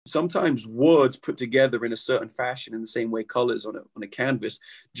Sometimes words put together in a certain fashion, in the same way colors on a canvas,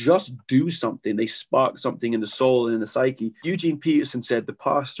 just do something. They spark something in the soul and in the psyche. Eugene Peterson said the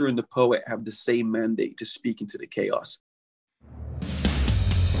pastor and the poet have the same mandate to speak into the chaos.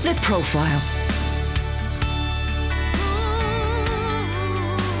 The Profile.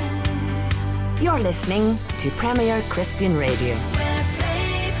 You're listening to Premier Christian Radio.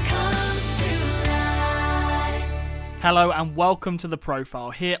 Hello and welcome to The Profile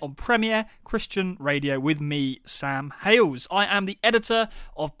here on Premier Christian Radio with me, Sam Hales. I am the editor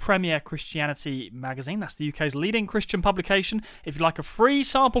of Premier Christianity magazine. That's the UK's leading Christian publication. If you'd like a free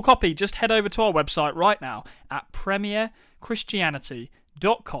sample copy, just head over to our website right now at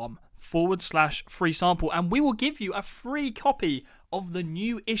premierchristianity.com/free sample and we will give you a free copy of the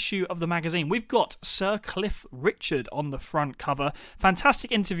new issue of the magazine. We've got Sir Cliff Richard on the front cover.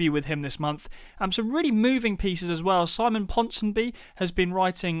 Fantastic interview with him this month. Some really moving pieces as well. Simon Ponsonby has been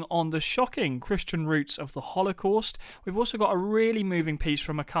writing on the shocking Christian roots of the Holocaust. We've also got a really moving piece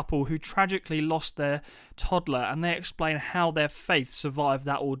from a couple who tragically lost their toddler, and they explain how their faith survived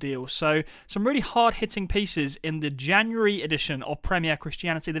that ordeal. So some really hard-hitting pieces in the January edition of Premier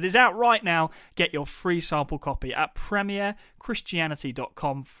Christianity that is out right now. Get your free sample copy at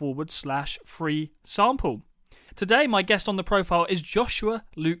premierchristianity.com/free sample. Today, my guest on The Profile is Joshua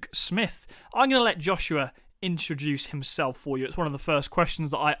Luke Smith. I'm going to let Joshua introduce himself for you. It's one of the first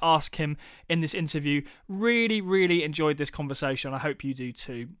questions that I ask him in this interview. Really enjoyed this conversation. I hope you do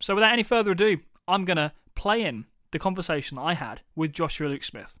too. So without any further ado, I'm going to play in the conversation I had with Joshua Luke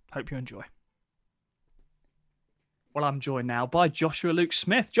Smith. Hope you enjoy. Well, I'm joined now by Joshua Luke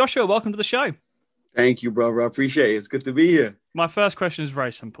Smith. Joshua, welcome to the show. Thank you, brother. I appreciate it. It's good to be here. My first question is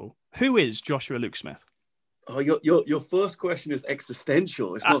very simple. Who is Joshua Luke Smith? Oh, your first question is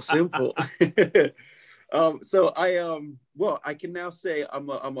existential. It's not simple. So I can now say I'm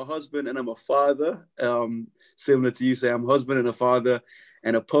a husband and I'm a father. Similar to you, say I'm a husband and a father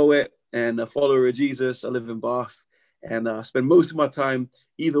and a poet and a follower of Jesus. I live in Bath and I spend most of my time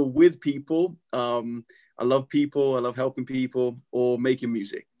either with people. I love people. I love helping people or making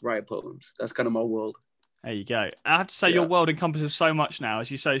music, write poems. That's kind of my world. There you go. I have to say your world encompasses so much now. As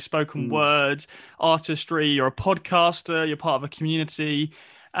you say, spoken word, artistry, you're a podcaster, you're part of a community.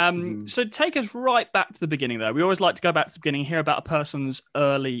 So take us right back to the beginning, though. We always like to go back to the beginning and hear about a person's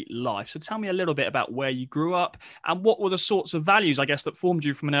early life. So tell me a little bit about where you grew up and what were the sorts of values, I guess, that formed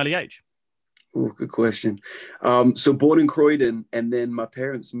you from an early age? Oh, good question. So born in Croydon, and then my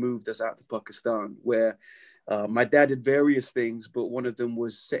parents moved us out to Pakistan, where my dad did various things, but one of them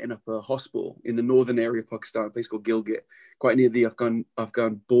was setting up a hospital in the northern area of Pakistan, a place called Gilgit, quite near the Afghan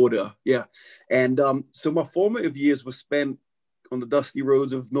border. Yeah. And so my formative years were spent on the dusty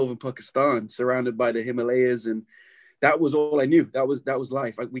roads of northern Pakistan, surrounded by the Himalayas, and that was all I knew. That was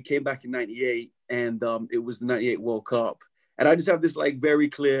life. We came back in '98, and it was the '98 World Cup, and I just have this like very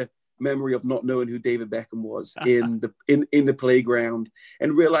clear memory of not knowing who David Beckham was in the playground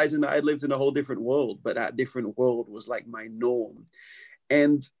and realizing that I lived in a whole different world, but that different world was like my norm.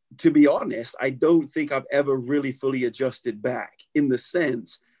 And to be honest, I don't think I've ever really fully adjusted back, in the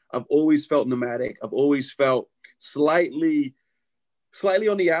sense I've always felt nomadic. I've always felt slightly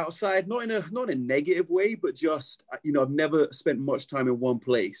on the outside, not in a negative way, but just, I've never spent much time in one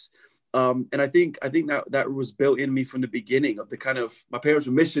place. And I think that was built in me from the beginning of the kind of, my parents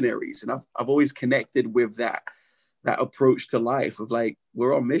were missionaries, and I've always connected with that approach to life of like,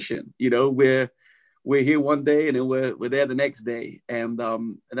 we're on mission, we're here one day and then we're there the next day. And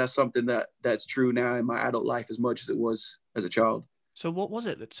that's something that's true now in my adult life as much as it was as a child. So what was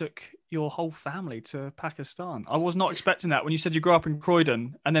it that took your whole family to Pakistan? I was not expecting that when you said you grew up in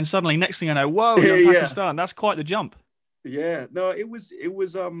Croydon and then suddenly next thing I know, whoa, you're in Pakistan. That's quite the jump. Yeah, no, it was a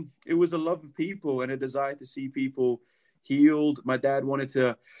love of people and a desire to see people healed. My dad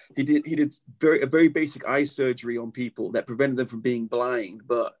he did a very basic eye surgery on people that prevented them from being blind.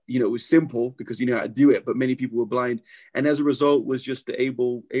 But, it was simple because you know how to do it, but many people were blind. And as a result was just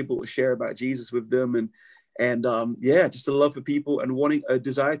able to share about Jesus with them and just a love for people and wanting a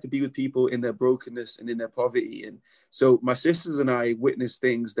desire to be with people in their brokenness and in their poverty. And so my sisters and I witnessed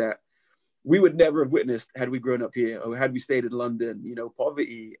things that we would never have witnessed had we grown up here or had we stayed in London,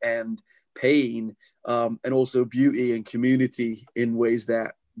 poverty and pain, and also beauty and community in ways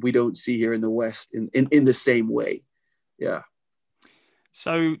that we don't see here in the West in the same way. Yeah.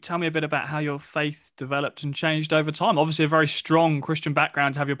 So tell me a bit about how your faith developed and changed over time. Obviously a very strong Christian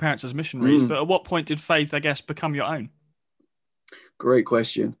background to have your parents as missionaries, but at what point did faith, I guess, become your own? Great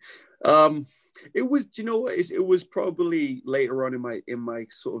question. It was, it was probably later on in my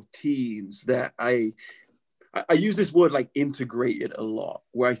sort of teens that I use this word like integrated a lot,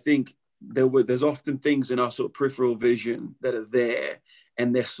 where I think there's often things in our sort of peripheral vision that are there,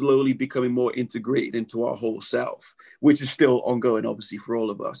 and they're slowly becoming more integrated into our whole self, which is still ongoing, obviously, for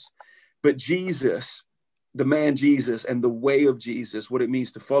all of us. But Jesus, the man Jesus, and the way of Jesus, what it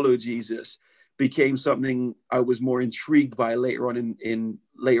means to follow Jesus, became something I was more intrigued by later on in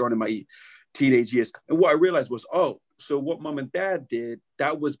my teenage years. And what I realized was, oh, so what mom and dad did,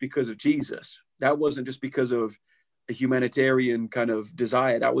 that was because of Jesus. That wasn't just because of a humanitarian kind of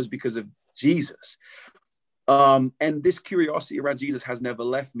desire. That was because of Jesus. And this curiosity around Jesus has never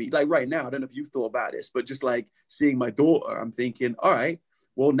left me. Like right now, I don't know if you've thought about this, but just like seeing my daughter, I'm thinking, all right,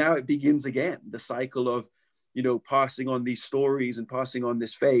 well, now it begins again, the cycle of, passing on these stories and passing on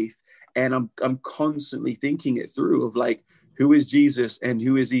this faith. And I'm constantly thinking it through of like, who is Jesus and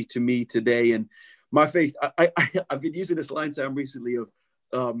who is he to me today? And my faith, I've been using this line, Sam, recently of,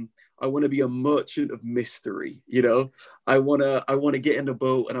 I want to be a merchant of mystery. I want to get in the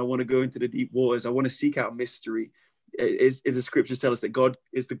boat and I want to go into the deep waters. I want to seek out mystery. Is the scriptures tell us that God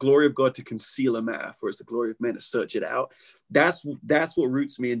is the glory of God to conceal a matter, for it's the glory of men to search it out. That's what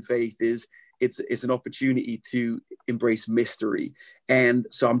roots me in faith. Is it's an opportunity to embrace mystery. And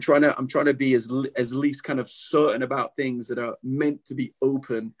so I'm trying to be as least kind of certain about things that are meant to be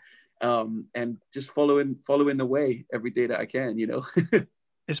open, and just following the way every day that I can.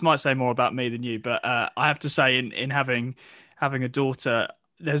 This might say more about me than you, but I have to say, in having a daughter,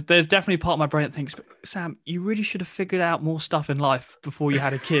 there's definitely part of my brain that thinks, Sam, you really should have figured out more stuff in life before you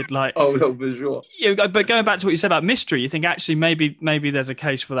had a kid. Like, oh no, for sure. But going back to what you said about mystery, you think actually maybe there's a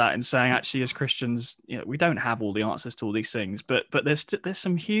case for that in saying actually as Christians, we don't have all the answers to all these things, but there's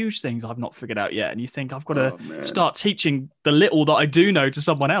some huge things I've not figured out yet, and you think I've got to start teaching the little that I do know to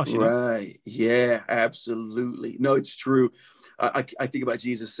someone else. Right? Yeah, absolutely. No, it's true. I think about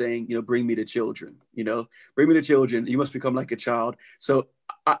Jesus saying, bring me the children. Bring me the children. You must become like a child. So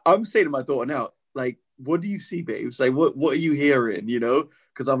I'm saying to my daughter now, like, what do you see, babes? Like, what are you hearing?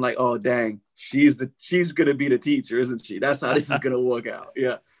 Because I'm like, oh, dang, she's going to be the teacher, isn't she? That's how this is going to work out.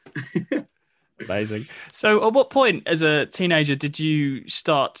 Yeah. Amazing. So at what point as a teenager did you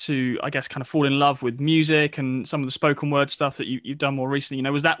start to, I guess, kind of fall in love with music and some of the spoken word stuff that you've done more recently?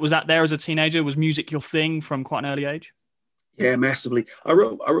 Was that there as a teenager? Was music your thing from quite an early age? Yeah, massively. I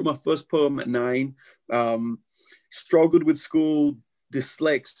wrote my first poem at 9. Struggled with school,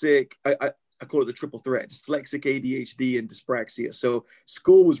 dyslexic. I call it the triple threat: dyslexic, ADHD, and dyspraxia. So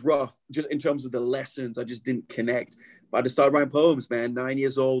school was rough, just in terms of the lessons. I just didn't connect. But I just started writing poems, man. 9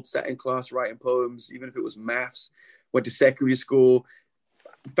 years old, sat in class writing poems, even if it was maths. Went to secondary school,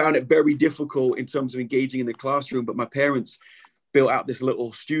 found it very difficult in terms of engaging in the classroom. But my parents built out this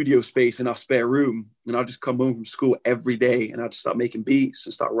little studio space in our spare room, and I'd just come home from school every day, and I'd just start making beats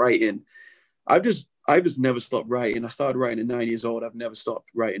and start writing. I just never stopped writing. I started writing at 9 years old. I've never stopped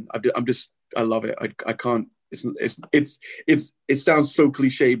writing. I love it. I can't. It sounds so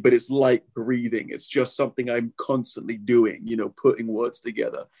cliche, but it's like breathing. It's just something I'm constantly doing. Putting words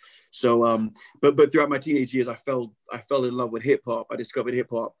together. So, but throughout my teenage years, I fell in love with hip hop. I discovered hip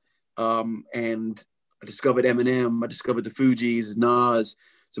hop, and I discovered Eminem. I discovered the Fugees, Nas,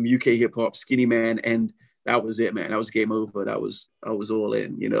 some UK hip hop, Skinny Man, and that was it, man. That was game over. I was all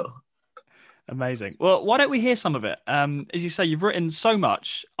in. Amazing. Well, why don't we hear some of it? As you say, you've written so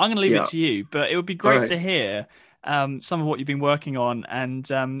much. I'm going to leave it to you, but it would be great to hear some of what you've been working on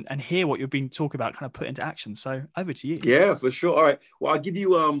and hear what you've been talking about, kind of put into action. So over to you. Yeah, for sure. All right. Well, I'll give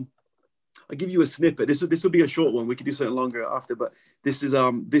you a snippet. This will be a short one. We could do something longer after, but this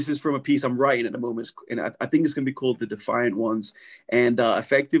is from a piece I'm writing at the moment, and I think it's going to be called The Defiant Ones. And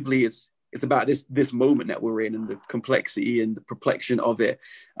effectively, it's about this moment that we're in and the complexity and the perplexion of it.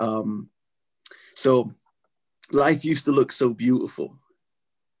 So life used to look so beautiful,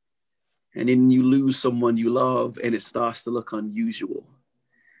 and then you lose someone you love and it starts to look unusual.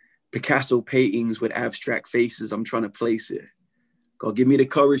 Picasso paintings with abstract faces, I'm trying to place it. God, give me the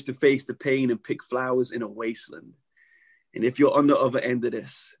courage to face the pain and pick flowers in a wasteland. And if you're on the other end of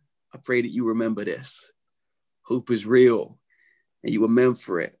this, I pray that you remember this. Hope is real and you were meant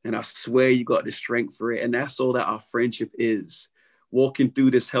for it. And I swear you got the strength for it. And that's all that our friendship is. Walking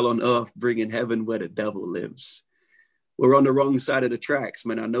through this hell on earth, bringing heaven where the devil lives. We're on the wrong side of the tracks,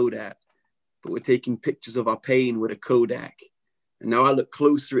 man, I know that. But we're taking pictures of our pain with a Kodak. And now I look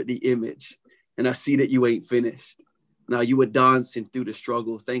closer at the image and I see that you ain't finished. Now you were dancing through the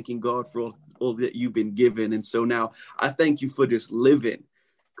struggle, thanking God for all that you've been given. And so now I thank you for this living,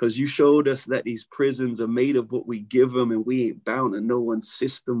 because you showed us that these prisons are made of what we give them, and we ain't bound to no one's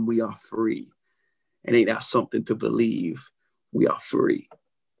system. We are free. And ain't that something to believe? We are free.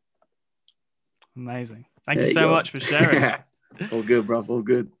 Amazing. Thank you so much for sharing. All good, bro. All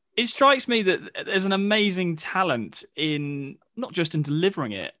good. It strikes me that there's an amazing talent in not just in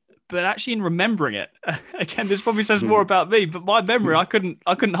delivering it, but actually in remembering it. Again, this probably says more about me, but my memory, I couldn't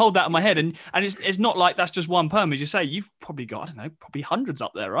hold that in my head. And it's not like that's just one poem. As you say, you've probably got, I don't know, probably hundreds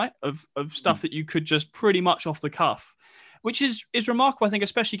up there, right? Of stuff that you could just pretty much off the cuff, which is remarkable, I think,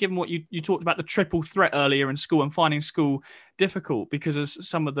 especially given what you talked about the triple threat earlier in school and finding school difficult because of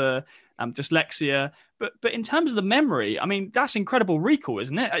some of the dyslexia. But in terms of the memory, I mean, that's incredible recall,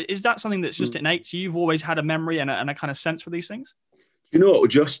 isn't it? Is that something that's just innate to you? You've always had a memory and a kind of sense for these things? You know,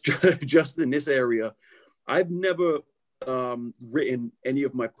 just in this area, I've never written any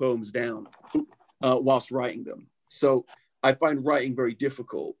of my poems down whilst writing them. So I find writing very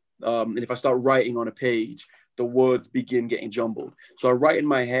difficult. And if I start writing on a page, the words begin getting jumbled. So I write in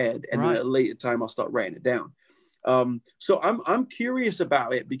my head, and then at a later time, I'll start writing it down. So I'm curious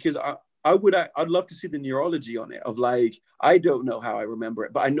about it because I'd love to see the neurology on it of like, I don't know how I remember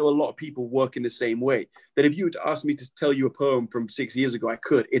it, but I know a lot of people work in the same way, that if you were to ask me to tell you a poem from 6 years ago, I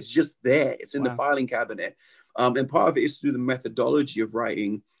could. It's just there. It's in the filing cabinet. And part of it is through the methodology of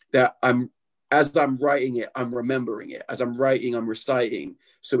writing that as I'm writing it, I'm remembering it. As I'm writing, I'm reciting.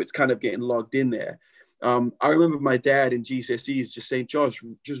 So it's kind of getting logged in there. I remember my dad in GCSEs just saying, Josh,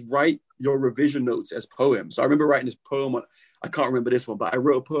 just write your revision notes as poems. So I remember writing this poem I can't remember this one, but I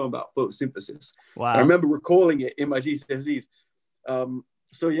wrote a poem about photosynthesis. Wow. I remember recalling it in my GCSEs.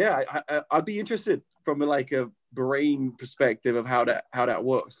 So yeah, I'd be interested from a brain perspective of how that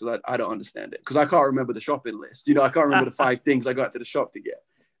works, because I don't understand it, because I can't remember the shopping list. I can't remember the 5 things I got to the shop to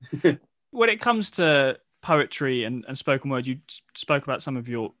get. When it comes to poetry and spoken word, you spoke about some of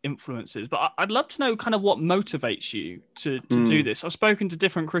your influences, but I'd love to know kind of what motivates you to do this. I've spoken to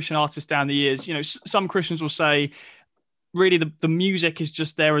different Christian artists down the years. Some Christians will say, really, the music is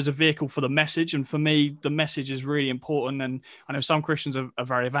just there as a vehicle for the message. And for me, the message is really important. And I know some Christians are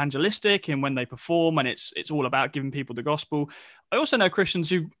very evangelistic in when they perform, and it's all about giving people the gospel. I also know Christians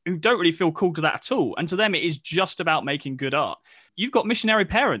who don't really feel called to that at all. And to them, it is just about making good art. You've got missionary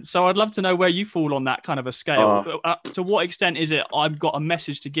parents, so I'd love to know where you fall on that kind of a scale. To what extent is it, I've got a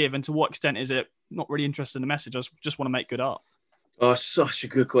message to give, and to what extent is it not really interested in the message, I just want to make good art? Oh, such a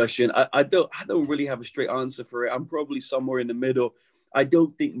good question. I don't really have a straight answer for it. I'm probably somewhere in the middle. I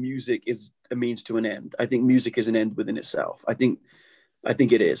don't think music is a means to an end. I think music is an end within itself. I think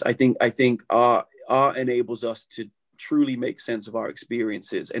it is. I think art enables us to truly make sense of our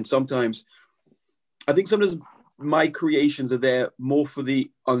experiences. And sometimes my creations are there more for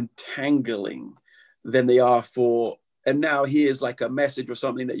the untangling than they are for, and now here's like a message or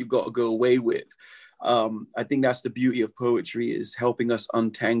something that you've got to go away with. I think that's the beauty of poetry, is helping us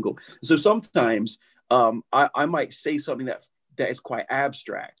untangle. So sometimes I might say something that is quite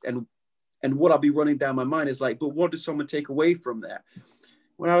abstract, and what I'll be running down my mind is like, but what does someone take away from that?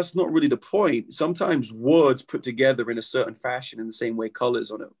 Well, that's not really the point. Sometimes words put together in a certain fashion, in the same way colors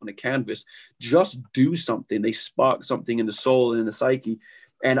on a canvas, just do something. They spark something in the soul and in the psyche,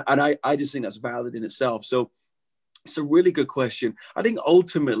 and I just think that's valid in itself. So it's a really good question. I think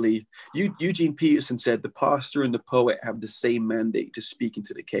ultimately, Eugene Peterson said the pastor and the poet have the same mandate to speak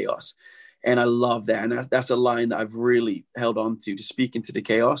into the chaos. And I love that. And that's a line that I've really held on to speak into the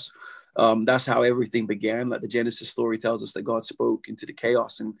chaos. That's how everything began. Like the Genesis story tells us that God spoke into the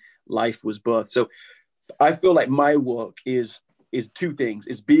chaos and life was birthed. So I feel like my work is 2 things.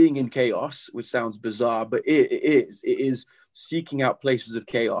 It's being in chaos, which sounds bizarre, but it is seeking out places of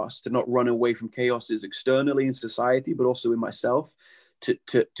chaos, to not run away from chaoses externally in society, but also in myself,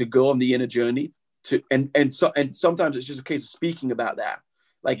 to go on the inner journey, and sometimes it's just a case of speaking about that,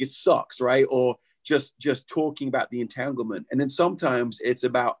 like it sucks, right? Or just talking about the entanglement. And then sometimes it's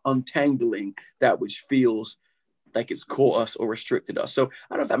about untangling that which feels like it's caught us or restricted us. So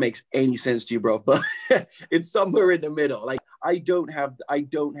I don't know if that makes any sense to you, bro, but it's somewhere in the middle. Like I don't have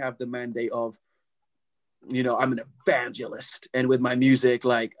the mandate of, I'm an evangelist, and with my music,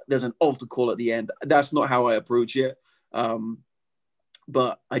 like there's an altar call at the end. That's not how I approach it.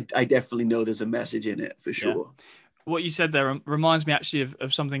 But I definitely know there's a message in it for sure. Yeah. What you said there reminds me actually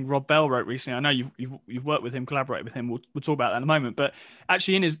of something Rob Bell wrote recently. I know you've worked with him, collaborated with him. We'll talk about that in a moment. But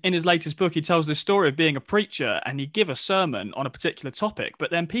actually, in his latest book, he tells this story of being a preacher, and he'd give a sermon on a particular topic.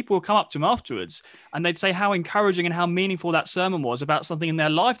 But then people would come up to him afterwards, and they'd say how encouraging and how meaningful that sermon was about something in their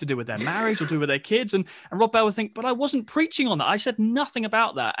life, to do with their marriage or to do with their kids. And Rob Bell would think, but I wasn't preaching on that. I said nothing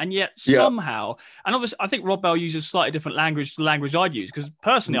about that. And yet somehow, and obviously, I think Rob Bell uses slightly different language to the language I'd use, because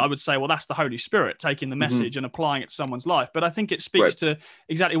personally, I would say, well, that's the Holy Spirit taking the message and applying it impact someone's life. But I think it speaks Right. to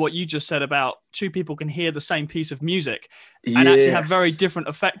exactly what you just said about two people can hear the same piece of music and actually have very different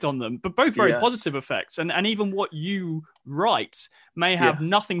effect on them, but both very positive effects. And even what you write may have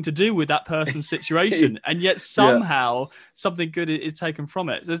nothing to do with that person's situation, and yet somehow something good is taken from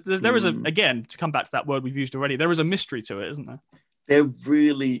it. There is again, to come back to that word we've used already, there is a mystery to it, isn't there? There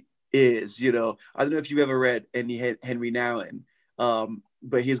really is. You know, I don't know if you've ever read any Henry Nouwen,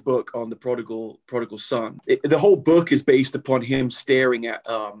 but his book on the prodigal son, the whole book is based upon him staring at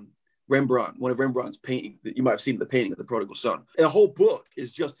Rembrandt, one of Rembrandt's painting that you might have seen, the painting of the prodigal son. The whole book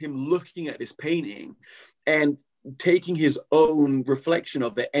is just him looking at this painting and taking his own reflection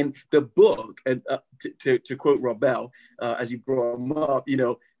of it. And the book, and to quote Rob Bell, as you brought him up, you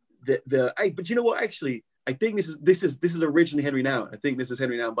know, but you know what, actually, I think this is originally Henry Nouwen. I think this is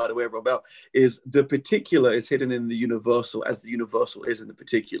Henry Nouwen, by the way, Rob Bell, is the particular is hidden in the universal as the universal is in the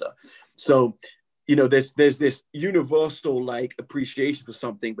particular. So, you know, there's this universal like appreciation for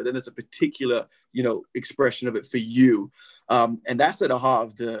something, but then there's a particular, you know, expression of it for you. And that's at the heart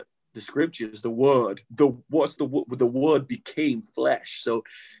of the scriptures, the word, the word became flesh. So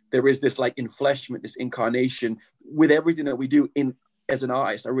there is this like enfleshment, this incarnation with everything that we do as an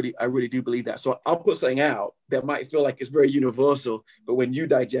artist. I really do believe that. So I'll put something out that might feel like it's very universal, but when you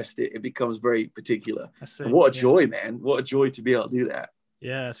digest it, it becomes very particular. And what a joy, man. What a joy to be able to do that.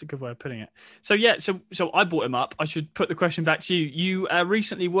 Yeah, that's a good way of putting it. So yeah, so I brought him up. I should put the question back to you. You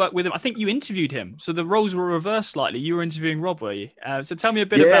recently worked with him. I think you interviewed him. So the roles were reversed slightly. You were interviewing Rob, were you? So tell me a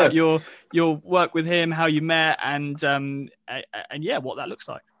bit about your work with him, how you met, and yeah, what that looks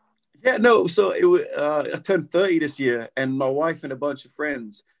like. Yeah, no. So it was, I turned 30 this year, and my wife and a bunch of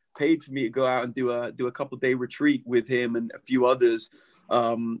friends paid for me to go out and do a couple-day retreat with him and a few others.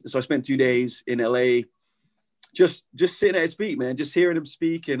 So I spent 2 days in LA. Just sitting at his feet, man, just hearing him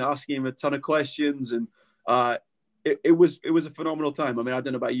speak and asking him a ton of questions. And it was a phenomenal time. I mean, I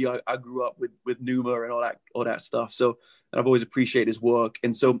don't know about you. I grew up with Numa and all that stuff. So and I've always appreciated his work.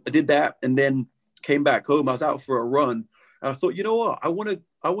 And so I did that and then came back home. I was out for a run. And I thought, you know what? I want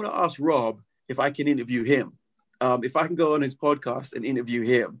to ask Rob if I can interview him. If I can go on his podcast and interview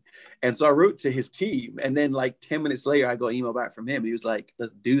him. And so I wrote to his team. And then like 10 minutes later, I got an email back from him. He was like,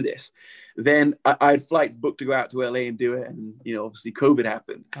 let's do this. Then I had flights booked to go out to LA and do it. And, you know, obviously COVID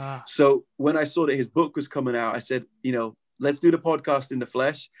happened. So when I saw that his book was coming out, I said, you know, let's do the podcast in the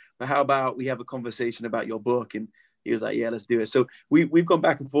flesh. But how about we have a conversation about your book? And he was like, yeah, let's do it. So we've gone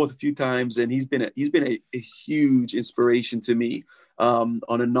back and forth a few times. And he's been a huge inspiration to me. On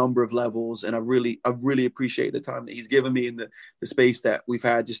a number of levels. And I really appreciate the time that he's given me and the space that we've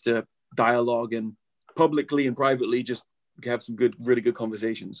had just to dialogue and publicly and privately just have some really good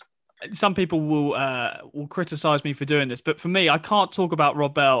conversations. Some people will criticize me for doing this, but for me, I can't talk about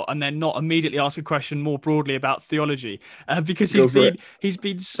Rob Bell and then not immediately ask a question more broadly about theology, because he's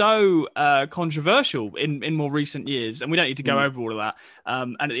been so controversial in more recent years, and we don't need to go over all of that.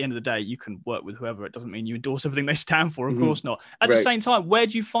 And at the end of the day, you can work with whoever. It doesn't mean you endorse everything they stand for, of course not. At the same time, where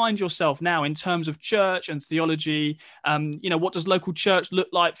do you find yourself now in terms of church and theology? You know, what does local church look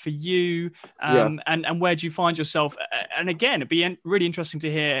like for you? And where do you find yourself? And again, it'd be really interesting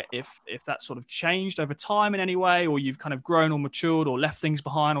to hear if that's sort of changed over time in any way, or you've kind of grown or matured or left things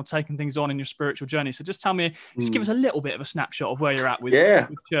behind or taken things on in your spiritual journey. So just tell me, just give us a little bit of a snapshot of where you're at with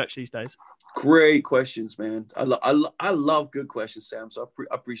church these days. Great questions, man. I love good questions, Sam. So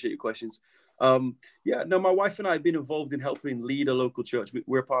I appreciate your questions. My wife and I have been involved in helping lead a local church.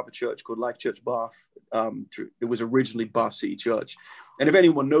 We're a part of a church called Life Church Bath. It was originally Bath City Church. And if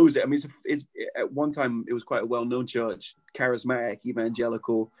anyone knows it, I mean, it's at one time, it was quite a well-known church, charismatic,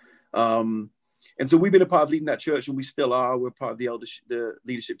 evangelical. And so we've been a part of leading that church, and we still are. We're part of the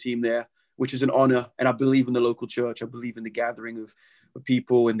leadership team there, which is an honor. And I believe in the local church. I believe in the gathering of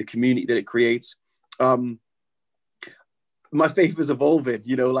people and the community that it creates. My faith is evolving,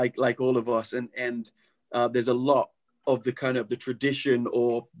 you know, like all of us. And there's a lot of the kind of the tradition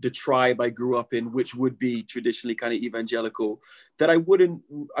or the tribe I grew up in, which would be traditionally kind of evangelical, that I wouldn't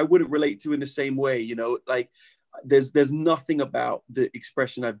relate to in the same way, you know, like there's nothing about the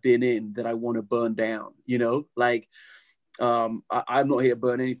expression I've been in that I want to burn down, you know, like I'm not here to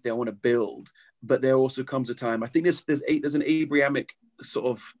burn anything. I want to build. But there also comes a time, I think there's an Abrahamic sort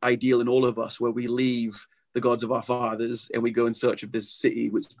of ideal in all of us where we leave the gods of our fathers and we go in search of this city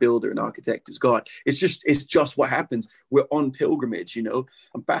which builder and architect is God. It's just what happens. We're on pilgrimage, you know.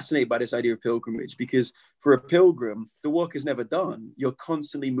 I'm fascinated by this idea of pilgrimage because for a pilgrim, the work is never done. You're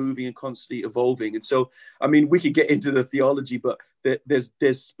constantly moving and constantly evolving. And so, I mean, we could get into the theology, but there's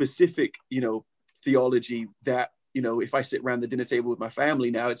specific, you know, theology that if I sit around the dinner table with my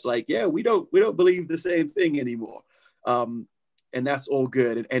family now, it's like, yeah, we don't believe the same thing anymore. And that's all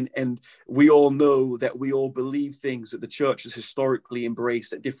good. And we all know that we all believe things that the church has historically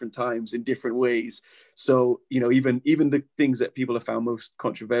embraced at different times in different ways. So, even the things that people have found most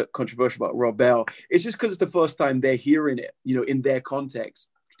controversial about Rob Bell, it's just because it's the first time they're hearing it, in their context,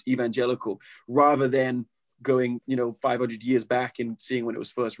 evangelical, rather than going, 500 years back and seeing when it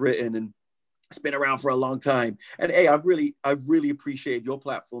was first written. And it's been around for a long time. And hey, I've really appreciated your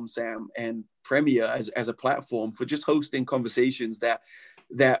platform, Sam, and Premier as a platform for just hosting conversations that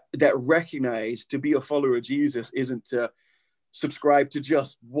recognize to be a follower of Jesus isn't to subscribe to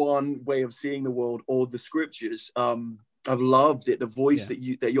just one way of seeing the world or the scriptures. I've loved it, the voice that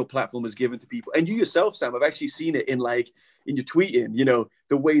your platform has given to people. And you yourself, Sam, I've actually seen it in your tweeting,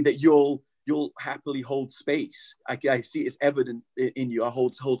 the way that you'll happily hold space. I see it's evident in you. I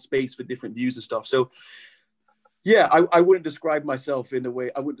hold space for different views and stuff. So yeah, I wouldn't describe myself in the way,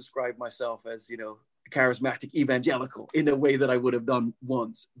 I wouldn't describe myself as, charismatic evangelical in the way that I would have done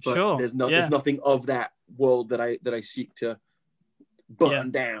once. But there's nothing of that world that I seek to burn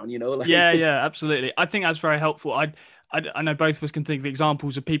down, absolutely. I think that's very helpful. I know both of us can think of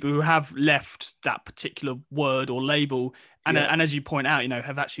examples of people who have left that particular word or label and as you point out,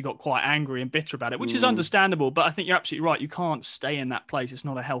 have actually got quite angry and bitter about it, which is understandable. But I think you're absolutely right. You can't stay in that place. It's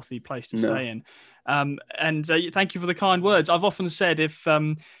not a healthy place to stay in. And thank you for the kind words. I've often said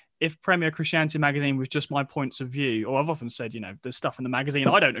if Premier Christianity Magazine was just my points of view, or I've often said, there's stuff in the magazine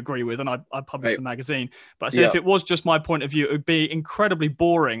I don't agree with, and I publish the magazine. But I said if it was just my point of view, it would be incredibly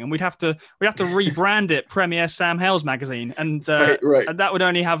boring, and we'd have to rebrand it Premier Sam Hales Magazine, and and that would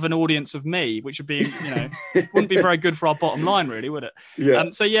only have an audience of me, which would be wouldn't be very good for our bottom line, really, would it?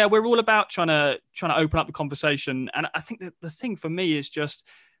 We're all about trying to open up the conversation, and I think that the thing for me is just.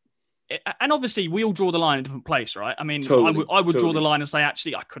 And obviously, we all draw the line in a different place, right? I mean, I would draw the line and say,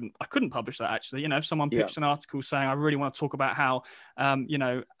 actually, I couldn't publish that. Actually, if someone pitched an article saying, I really want to talk about how,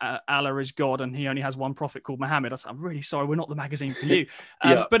 Allah is God and he only has one prophet called Muhammad, I say, I'm really sorry, we're not the magazine for you.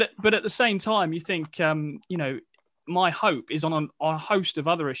 But at the same time, you think, my hope is on a host of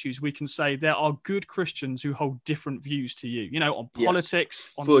other issues. We can say there are good Christians who hold different views to you, on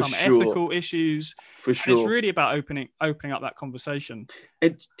politics, on some ethical issues. For sure. And it's really about opening up that conversation.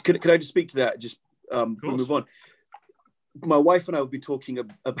 And could I just speak to that just before we move on? My wife and I will be talking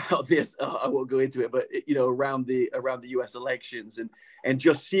about this. I won't go into it, but around the US elections and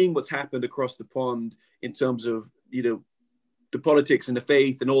just seeing what's happened across the pond in terms of the politics and the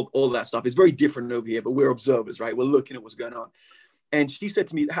faith and all that stuff is very different over here, but we're observers, right? We're looking at what's going on. And she said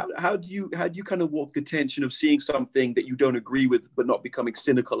to me, how do you kind of walk the tension of seeing something that you don't agree with, but not becoming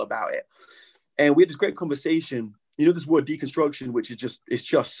cynical about it? And we had this great conversation, this word deconstruction, which is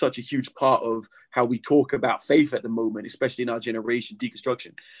just such a huge part of how we talk about faith at the moment, especially in our generation,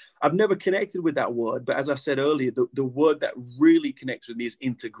 deconstruction. I've never connected with that word, but as I said earlier, the word that really connects with me is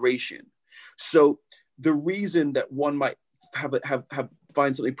integration. So the reason that one might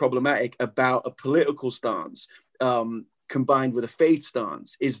find something problematic about a political stance combined with a faith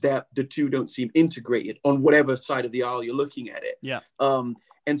stance is that the two don't seem integrated on whatever side of the aisle you're looking at it.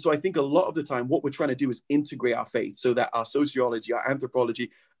 And so I think a lot of the time what we're trying to do is integrate our faith so that our sociology, our anthropology,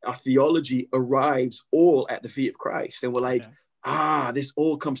 our theology arrives all at the feet of Christ. And we're like, this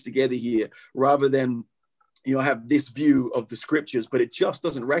all comes together here, rather than have this view of the scriptures, but it just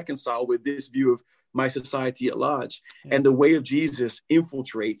doesn't reconcile with this view of my society at large. And the way of Jesus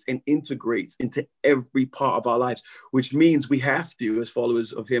infiltrates and integrates into every part of our lives, which means we have to, as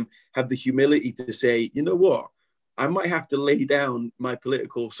followers of him, have the humility to say, you know what, I might have to lay down my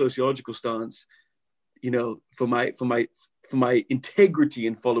political, sociological stance, for my integrity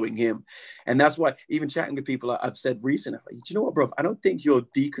in following him. And that's why even chatting with people I've said recently, do you know what, bro, I don't think you're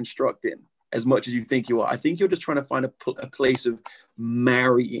deconstructing as much as you think you are. I think you're just trying to find a place of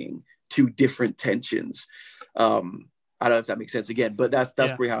marrying two different tensions. I don't know if that makes sense again, but that's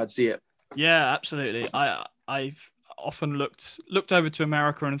pretty how I'd see it. Yeah, absolutely. I've often looked over to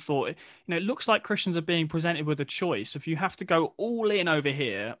America and thought, it looks like Christians are being presented with a choice if you have to go all in over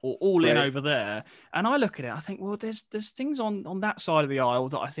here or all in over there. And I look at it, I think, well, there's things on that side of the aisle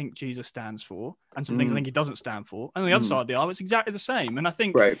that I think Jesus stands for, and some things I think he doesn't stand for. And on the other side of the aisle, it's exactly the same. And I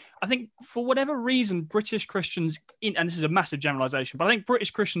think for whatever reason, British Christians, and this is a massive generalization, but I think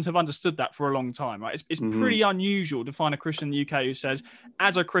British Christians have understood that for a long time, right? It's pretty unusual to find a Christian in the UK who says,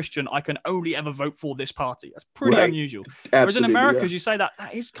 as a Christian, I can only ever vote for this party. That's pretty unusual. Absolutely, whereas in America, as you say, that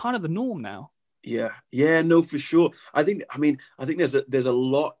is kind of the norm now. Yeah, no, for sure. I think there's a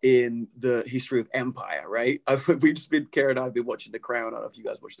lot in the history of empire, right? Karen and I have been watching The Crown. I don't know if you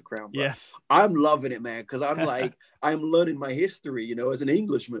guys watch The Crown, but Yes. I'm loving it, man, because I'm like, I'm learning my history, as an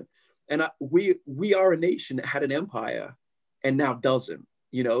Englishman. And we are a nation that had an empire and now doesn't,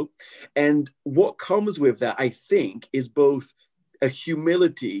 And what comes with that, I think, is both a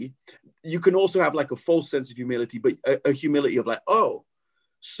humility. You can also have like a false sense of humility, but a humility of like, oh,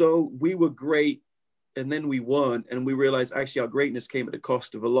 so we were great and then we weren't, and we realized actually our greatness came at the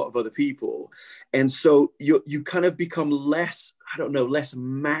cost of a lot of other people. And so you kind of become less, I don't know, less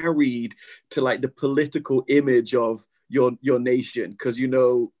married to like the political image of your nation, because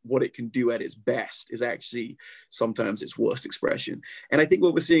what it can do at its best is actually sometimes its worst expression. And I think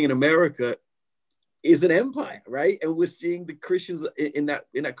what we're seeing in America is an empire, right? And we're seeing the Christians in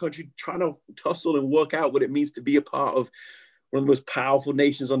that country trying to tussle and work out what it means to be a part of one of the most powerful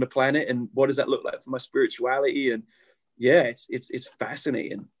nations on the planet, and what does that look like for my spirituality? And yeah, it's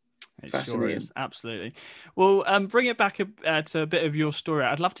fascinating. It sure is, absolutely. Well, bring it back to a bit of your story.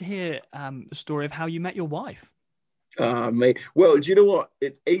 I'd love to hear the story of how you met your wife. Mate. Well, do you know what?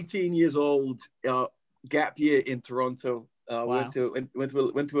 It's 18 years old, gap year in Toronto. Wow. Went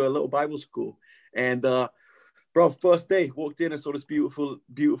to a little Bible school, and bro, first day walked in and saw this beautiful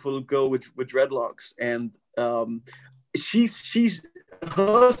girl with dreadlocks, and she's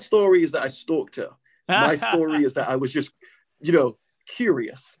her story is that I stalked her. My story is that I was just,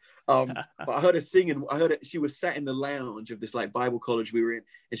 curious. But I heard her singing. She was sat in the lounge of this like Bible college we were in,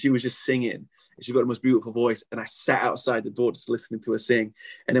 and she was just singing. And she got the most beautiful voice. And I sat outside the door just listening to her sing.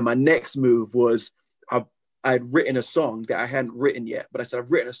 And then my next move was I had written a song that I hadn't written yet, but I said,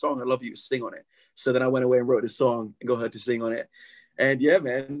 I've written a song. I'd love you to sing on it. So then I went away and wrote a song and got her to sing on it. And yeah,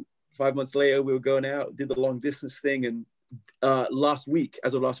 man, 5 months later, we were going out, did the long distance thing. And last week,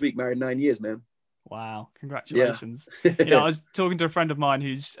 married 9 years, man. Wow, congratulations. Yeah. I was talking to a friend of mine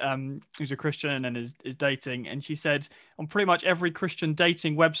who's a Christian and is dating, and she said on pretty much every Christian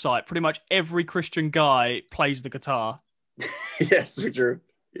dating website, pretty much every Christian guy plays the guitar. Yes, for sure.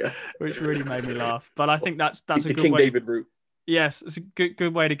 Yeah. Which really made me laugh. But I think that's a good King way. David route. Yes, it's a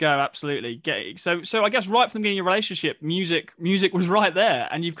good way to go. Absolutely. So I guess right from the beginning of your relationship, music was right there,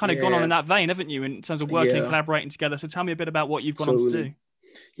 and you've kind of gone on in that vein, haven't you, in terms of working and collaborating together. So tell me a bit about what you've gone on to do.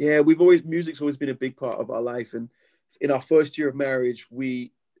 Yeah, music's always been a big part of our life. And in our first year of marriage,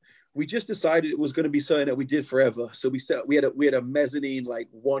 we just decided it was going to be something that we did forever. So we had a mezzanine, like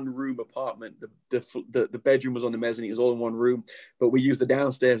 1-room apartment. The bedroom was on the mezzanine. It was all in one room, but we used the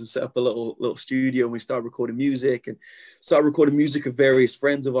downstairs and set up a little studio, and we started recording music of various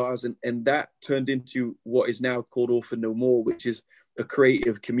friends of ours. And that turned into what is now called Orphan No More, which is a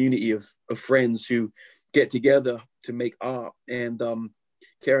creative community of friends who get together to make art. And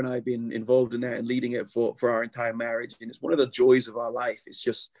Karen and I have been involved in that and leading it for our entire marriage. And it's one of the joys of our life.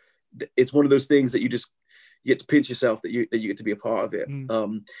 It's one of those things that you get to pinch yourself that you get to be a part of it.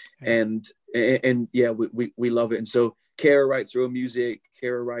 And yeah, we love it. And so Kara writes her own music.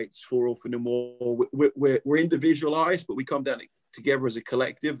 Kara writes for Orphan No More. We're individual artists, but we come down together as a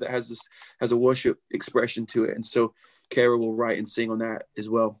collective that has a worship expression to it. And so Kara will write and sing on that as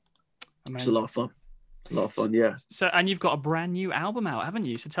well. Amazing. It's a lot of fun. A lot of fun, yeah. So, and you've got a brand new album out, haven't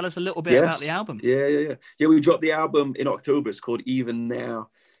you? So tell us a little bit about the album. Yeah. We dropped the album in October. It's called Even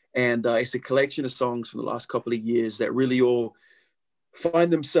Now. And it's a collection of songs from the last couple of years that really all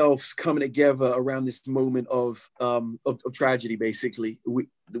find themselves coming together around this moment of tragedy, basically.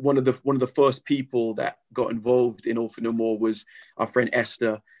 One of the first people that got involved in Orphan No More was our friend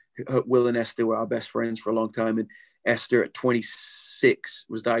Esther. Will and Esther were our best friends for a long time. And Esther at 26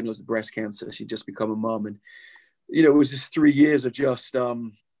 was diagnosed with breast cancer. She'd just become a mom. And, it was just 3 years of just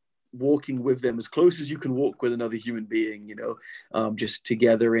walking with them as close as you can walk with another human being, just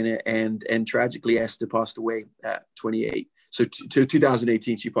together in it. And tragically, Esther passed away at 28. So to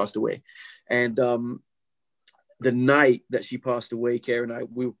 2018, she passed away. And the night that she passed away, Karen and I,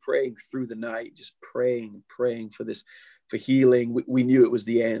 we were praying through the night, just praying for healing. We knew it was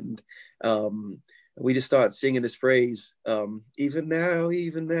the end. We just started singing this phrase, even now,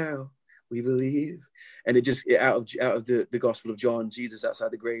 we believe. And it just, out of the Gospel of John, Jesus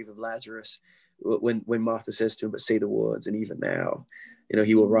outside the grave of Lazarus, when Martha says to him, but say the words, and even now,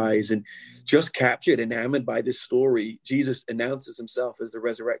 he will rise. And just captured, enamored by this story, Jesus announces himself as the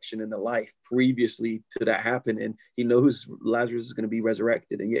resurrection and the life previously to that happening. He knows Lazarus is going to be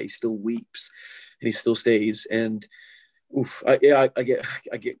resurrected, and yet he still weeps and he still stays. And I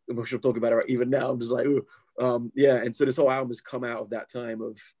get emotional talking about it even now. I'm just like, and so this whole album has come out of that time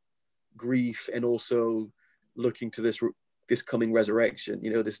of grief and also looking to this this coming resurrection,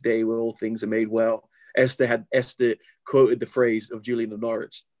 this day where all things are made well. Esther quoted the phrase of Julian of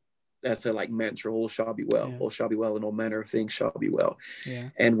Norwich. That's her mantra: all shall be well, all shall be well, and all manner of things shall be well. Yeah.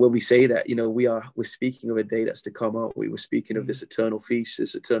 And when we say that, we're speaking of a day that's to come, aren't we? We're speaking of this eternal feast,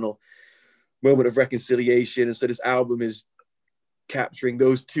 this eternal moment of reconciliation. And so this album is capturing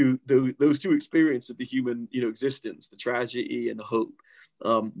those two experiences of the human, existence, the tragedy and the hope.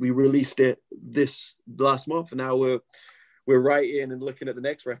 We released it this last month, and now we're writing and looking at the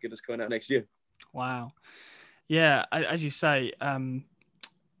next record that's coming out next year. Wow. Yeah, as you say,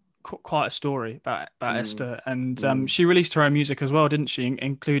 quite a story about Esther, and she released her own music as well, didn't she?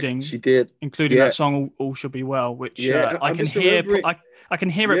 Including that song "All Shall Be Well," which I can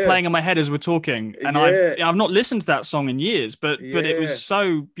hear it playing in my head as we're talking. And I've not listened to that song in years, but it was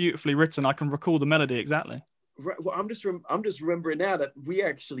so beautifully written. I can recall the melody exactly. Right. Well, I'm just remembering now that we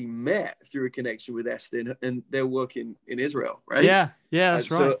actually met through a connection with Esther, and they're working in Israel, right? Yeah, that's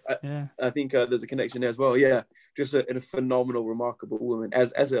right. So I think there's a connection there as well. Yeah, just a phenomenal, remarkable woman,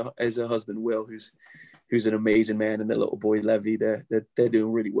 as her husband Will, who's an amazing man, and their little boy Levi. They're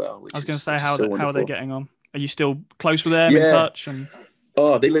doing really well. I was going to say how are they getting on? Are you still close with them, in touch? And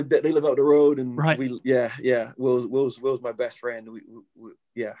oh, they live up the road, and right. Will's my best friend.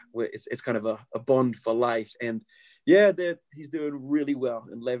 It's kind of a bond for life, and he's doing really well,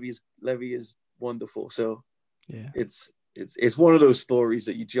 and Levi is wonderful. So it's one of those stories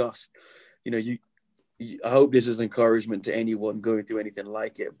that you just, I hope this is encouragement to anyone going through anything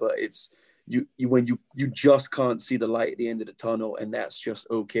like it, but it's when you just can't see the light at the end of the tunnel, and that's just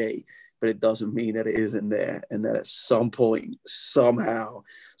okay. But it doesn't mean that it isn't there, and that at some point, somehow,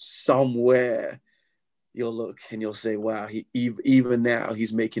 somewhere, you'll look and you'll say, wow, even now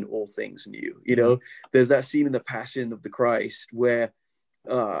he's making all things new. There's that scene in The Passion of the Christ where,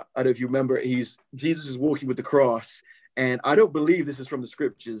 I don't know if you remember, Jesus is walking with the cross, and I don't believe this is from the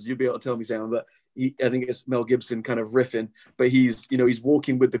scriptures. You'll be able to tell me, Sam, but I think it's Mel Gibson kind of riffing, but he's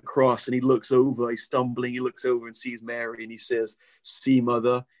walking with the cross, and he looks over, he's stumbling, he looks over and sees Mary, and he says, "See,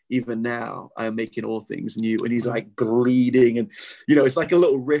 Mother, even now I am making all things new." And he's like bleeding, and it's like a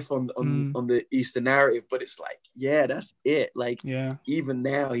little riff on the Easter narrative, but it's like, that's it. Even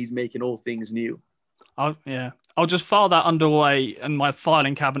now he's making all things new. I'll just file that underway in my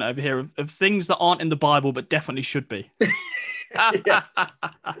filing cabinet over here of things that aren't in the Bible but definitely should be.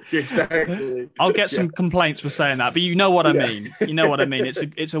 Exactly. I'll get some complaints for saying that, but you know what I mean. You know what I mean.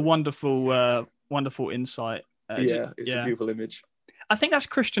 It's a wonderful, wonderful insight. It's a beautiful image. I think that's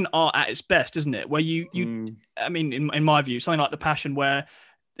Christian art at its best, isn't it? Where you I mean, in my view, something like The Passion, where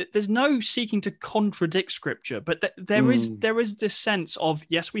there's no seeking to contradict Scripture, but there is this sense of,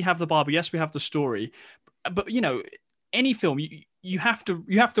 yes, we have the Bible, yes, we have the story, but any film, you have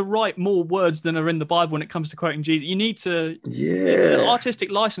to write more words than are in the Bible when it comes to quoting Jesus. You need to, the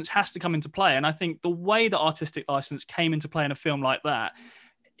artistic license has to come into play. And I think the way the artistic license came into play in a film like that,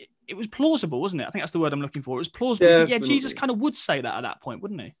 it was plausible, wasn't it? I think that's the word I'm looking for. It was plausible. Definitely. Yeah, Jesus kind of would say that at that point,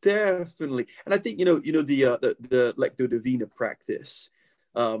 wouldn't he? Definitely. And I think, the Lectio Divina practice,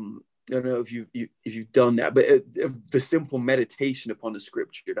 I don't know if you've done that, but the simple meditation upon the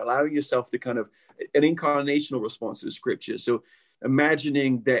scripture, allowing yourself to kind of an incarnational response to the scripture. So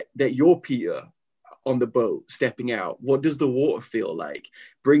imagining that you're Peter on the boat stepping out. What does the water feel like?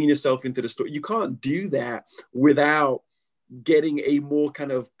 Bringing yourself into the story. You can't do that without getting a more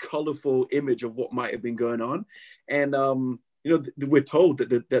kind of colorful image of what might have been going on. And we're told that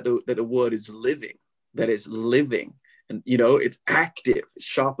the word is living, that it's living. And it's active, it's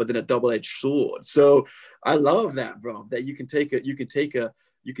sharper than a double-edged sword. So I love that, bro. That you can take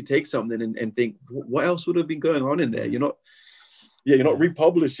something and think, what else would have been going on in there? You're not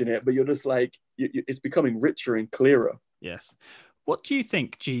republishing it, but you're just like, it's becoming richer and clearer. Yes. What do you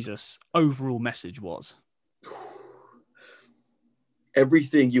think Jesus' overall message was?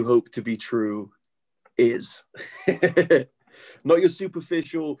 Everything you hope to be true is. Not your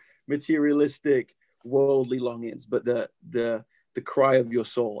superficial, materialistic, worldly longings, but the cry of your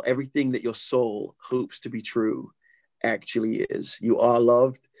soul. Everything that your soul hopes to be true actually is. You are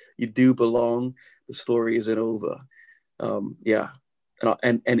loved. You do belong. The story isn't over.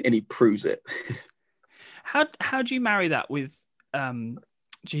 And he proves it. How do you marry that with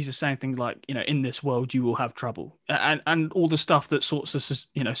Jesus saying things like, in this world you will have trouble, and all the stuff that sorts of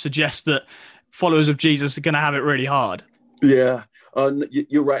suggests that followers of Jesus are going to have it really hard? Yeah.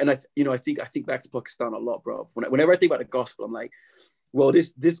 You're right, and I think back to Pakistan a lot, bro. Whenever I think about the gospel, I'm like, well,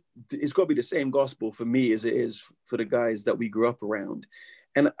 this it's got to be the same gospel for me as it is for the guys that we grew up around.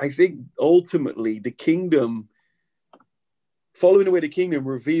 And I think ultimately the kingdom following away the kingdom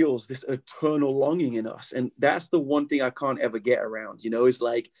reveals this eternal longing in us. And that's the one thing I can't ever get around. It's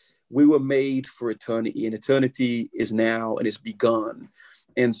like we were made for eternity, and eternity is now and it's begun.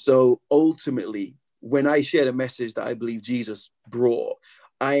 And so ultimately, when I share the message that I believe Jesus brought,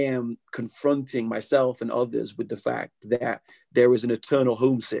 I am confronting myself and others with the fact that there is an eternal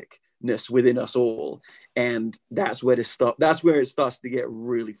homesickness within us all. And that's where it starts to get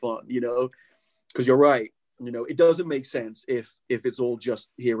really fun, because you're right. It doesn't make sense if it's all just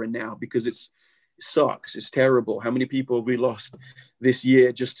here and now, because it sucks. It's terrible. How many people have we lost this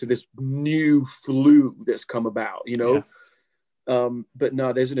year just to this new flu that's come about, Yeah. But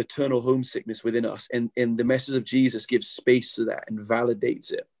no, there's an eternal homesickness within us. And the message of Jesus gives space to that and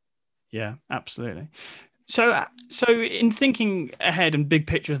validates it. Yeah, absolutely. So in thinking ahead and big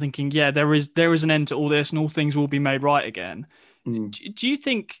picture, thinking, yeah, there is an end to all this and all things will be made right again. Do you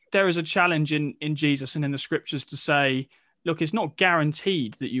think there is a challenge in Jesus and in the scriptures to say, look, it's not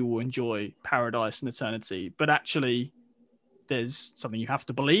guaranteed that you will enjoy paradise and eternity, but actually there's something you have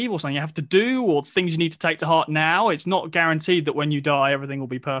to believe or something you have to do or things you need to take to heart now? It's not guaranteed that when you die, everything will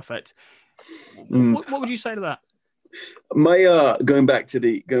be perfect. What would you say to that? My going back to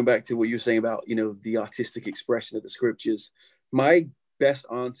what you were saying about, the artistic expression of the scriptures, my best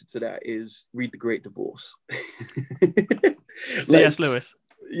answer to that is read The Great Divorce. C.S. Lewis.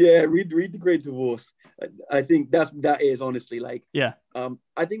 Yeah, read The Great Divorce. I think that is honestly like, yeah.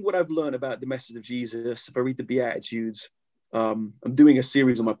 I think what I've learned about the message of Jesus, if I read the Beatitudes, I'm doing a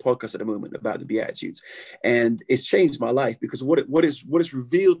series on my podcast at the moment about the Beatitudes, and it's changed my life, because what is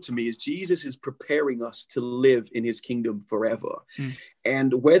revealed to me is Jesus is preparing us to live in his kingdom forever.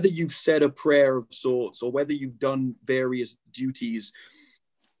 And whether you've said a prayer of sorts or whether you've done various duties,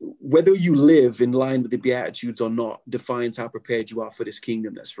 whether you live in line with the Beatitudes or not defines how prepared you are for this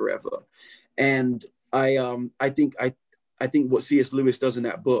kingdom that's forever. And I think what C.S. Lewis does in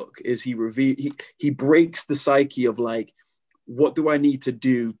that book is he breaks the psyche of like, what do I need to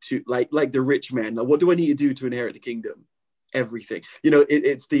do to like the rich man? Like, what do I need to do to inherit the kingdom? Everything.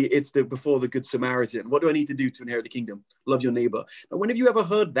 It's the before the Good Samaritan. What do I need to do to inherit the kingdom? Love your neighbor. Now, when have you ever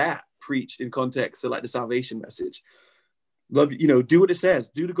heard that preached in context of like the salvation message? Love, do what it says.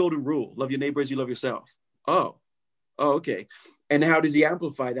 Do the golden rule. Love your neighbor as you love yourself. Oh, okay. And how does he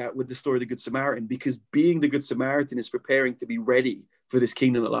amplify that with the story of the Good Samaritan? Because being the Good Samaritan is preparing to be ready for this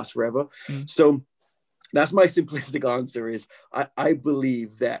kingdom that lasts forever. So that's my simplistic answer is I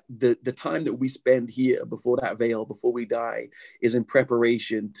believe that the time that we spend here before that veil, before we die, is in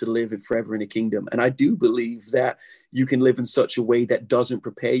preparation to live it forever in a kingdom. And I do believe that you can live in such a way that doesn't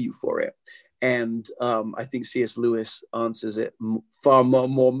prepare you for it. And I think C.S. Lewis answers it far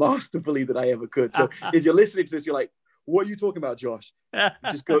more masterfully than I ever could. So if you're listening to this, you're like, what are you talking about, Josh?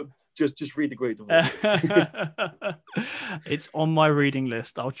 Just read The Great Divorce. It's on my reading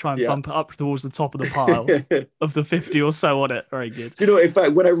list. I'll try and bump it up towards the top of the pile of the 50 or so on it. Very good. In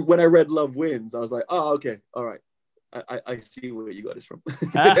fact, when I read Love Wins, I was like, oh, okay, all right. I see where you got this from.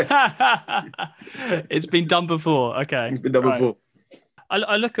 It's been done before. Okay. It's been done before.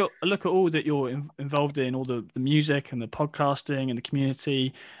 I look at all that you're involved in, all the music and the podcasting and the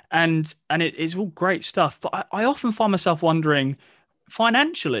community, and it's all great stuff. But I often find myself wondering,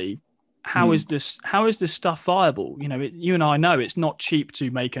 financially, how is this stuff viable? You and I know it's not cheap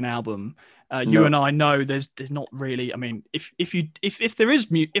to make an album. You and I know there's not really. I mean, if there is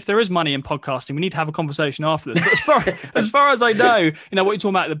money in podcasting, we need to have a conversation after this. But as far as I know, what you're talking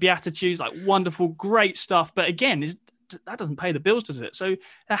about, the Beatitudes, like wonderful, great stuff. But again, that doesn't pay the bills, does it? So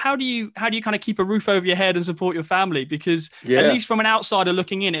how do you kind of keep a roof over your head and support your family? Because at least from an outsider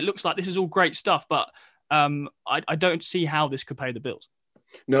looking in, it looks like this is all great stuff, but I don't see how this could pay the bills.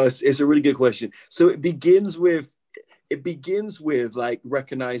 No, it's a really good question. So it begins with like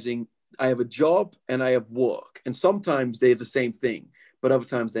recognizing I have a job and I have work, and sometimes they're the same thing, but other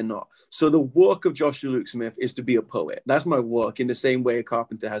times they're not. So the work of Joshua Luke Smith is to be a poet. That's my work, in the same way a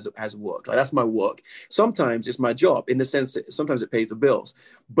carpenter has work. Like, that's my work. Sometimes it's my job, in the sense that sometimes it pays the bills,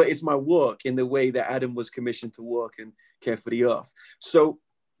 but it's my work in the way that Adam was commissioned to work and care for the earth. So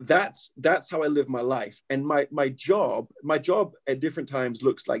that's how I live my life. And my job at different times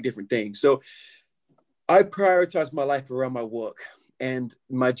looks like different things. So I prioritize my life around my work, and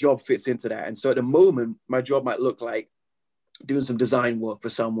my job fits into that. And so at the moment, my job might look like doing some design work for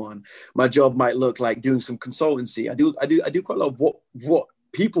someone. My job might look like doing some consultancy. I do quite a lot of what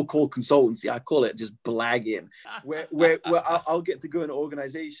people call consultancy. I call it just blagging, where I'll get to go into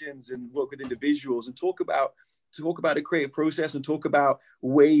organizations and work with individuals and talk about a creative process and talk about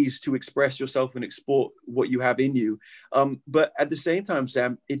ways to express yourself and export what you have in you. But at the same time,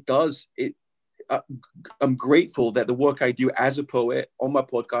 Sam, I'm grateful that the work I do as a poet on my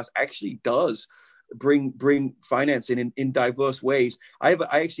podcast actually does bring financing in diverse ways. I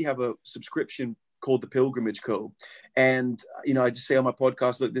actually have a subscription called the Pilgrimage Co. And, I just say on my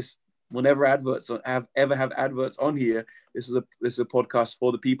podcast, look, this will never ever have adverts on here. This is a podcast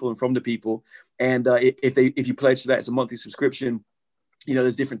for the people and from the people. And if you pledge to that, it's a monthly subscription.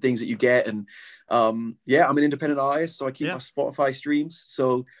 There's different things that you get. And I'm an independent artist, so I keep my Spotify streams.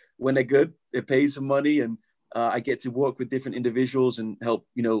 So when they're good, it pays some money, and I get to work with different individuals and help,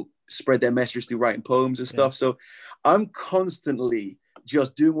 spread their message through writing poems and stuff. So I'm constantly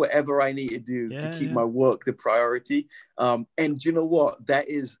just doing whatever I need to do to keep my work the priority. And you know what? That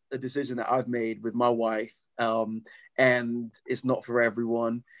is a decision that I've made with my wife. And it's not for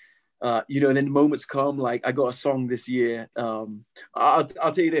everyone. And then moments come, like I got a song this year. I'll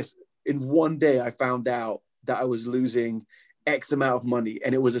tell you this, in one day I found out that I was losing X amount of money,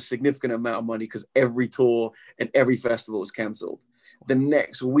 and it was a significant amount of money because every tour and every festival was canceled. The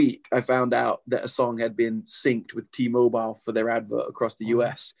next week I found out that a song had been synced with T-Mobile for their advert across the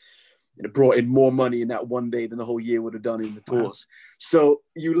US. And it brought in more money in that one day than the whole year would have done in the tours. So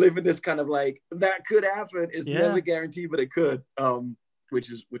you live in this kind of like, that could happen. It's never guaranteed, but it could.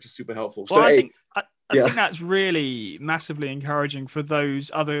 Which is super helpful. Well, so I think that's really massively encouraging for those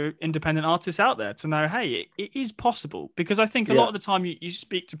other independent artists out there to know, hey, it is possible. Because I think a lot of the time you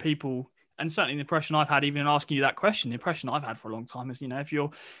speak to people, and certainly the impression I've had, even in asking you that question, the impression I've had for a long time is, if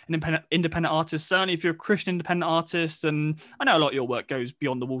you're an independent artist, certainly if you're a Christian independent artist, and I know a lot of your work goes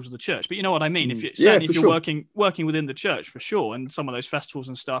beyond the walls of the church, but you know what I mean? If you're working within the church, for sure, and some of those festivals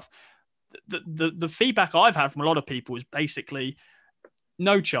and stuff, the feedback I've had from a lot of people is basically,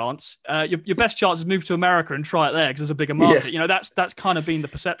 no chance. Your best chance is move to America and try it there because there's a bigger market. That's kind of been the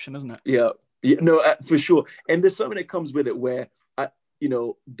perception, isn't it? No, for sure. And there's something that comes with it where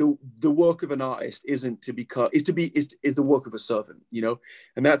the work of an artist is the work of a servant.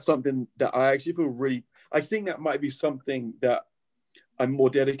 And that's something that I actually feel really. I think that might be something that I'm more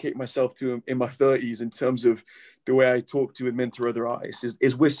dedicating myself to in my 30s in terms of the way I talk to and mentor other artists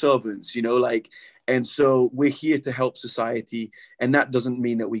is we're servants, and so we're here to help society. And that doesn't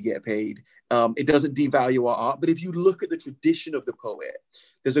mean that we get paid. It doesn't devalue our art. But if you look at the tradition of the poet,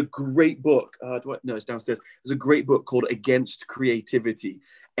 there's a great book. It's downstairs. There's a great book called Against Creativity.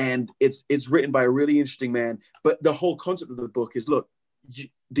 And it's written by a really interesting man. But the whole concept of the book is, look,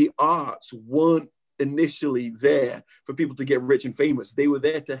 the arts weren't initially there for people to get rich and famous. They were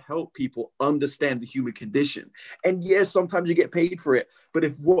there to help people understand the human condition. And yes, sometimes you get paid for it, but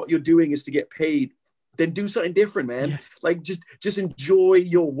if what you're doing is to get paid, then do something different, man. Like just enjoy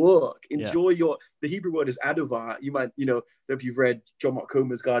your work. Enjoy the Hebrew word is adova. You might, if you've read John Mark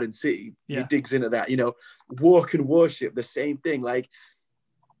Comer's Garden City, he digs into that, work and worship, the same thing. Like,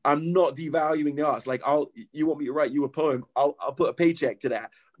 I'm not devaluing the arts. Like, you want me to write you a poem, I'll put a paycheck to that.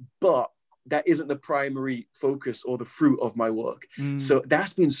 But that isn't the primary focus or the fruit of my work. So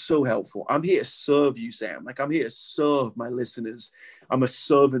that's been so helpful. I'm here to serve you, Sam. Like, I'm here to serve my listeners. I'm a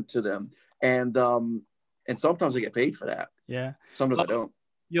servant to them. And sometimes I get paid for that. Yeah. Sometimes I don't.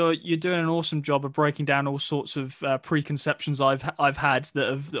 You're doing an awesome job of breaking down all sorts of preconceptions I've had that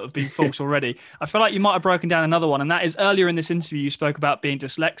have been false already. I feel like you might have broken down another one, and that is earlier in this interview you spoke about being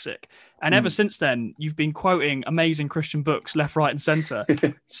dyslexic, and ever since then you've been quoting amazing Christian books left, right, and centre.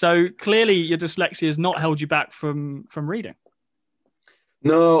 So clearly your dyslexia has not held you back from reading.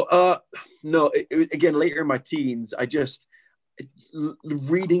 No. Again, later in my teens,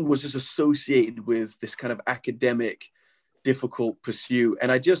 reading was just associated with this kind of academic, difficult pursuit.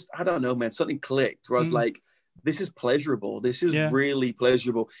 And I don't know, man, something clicked where I was like, this is pleasurable. This is really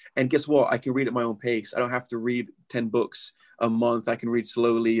pleasurable. And guess what? I can read at my own pace. I don't have to read 10 books a month. I can read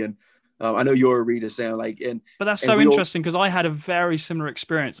slowly. And I know you're a reader, Sam. But that's so interesting because I had a very similar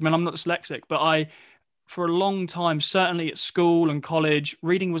experience. I mean, I'm not dyslexic, but for a long time, certainly at school and college,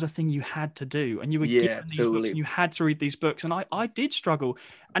 reading was a thing you had to do. And you were given these books and you had to read these books. And I did struggle.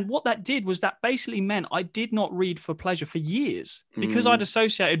 And what that did was that basically meant I did not read for pleasure for years because I'd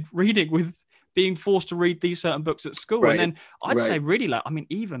associated reading with being forced to read these certain books at school. Right. And then I'd say really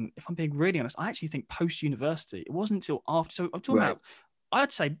even if I'm being really honest, I actually think post-university, it wasn't until after. So I'm talking about,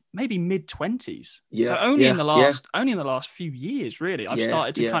 I'd say maybe mid-20s. Yeah. So only in the last few years, really, I've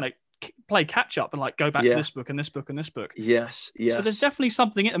started to kind of play catch up and go back to this book and this book and this book. Yes. So there's definitely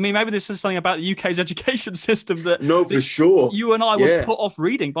something. I mean, maybe this is something about the UK's education system that for sure you and I were put off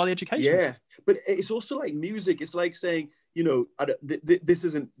reading by the education system. But it's also like music. It's like saying,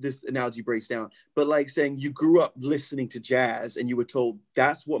 this analogy breaks down, but like saying you grew up listening to jazz and you were told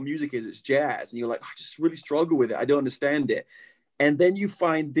that's what music is. It's jazz, and you're like, I just really struggle with it. I don't understand it. And then you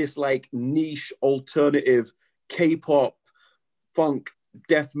find this like niche alternative K-pop, funk,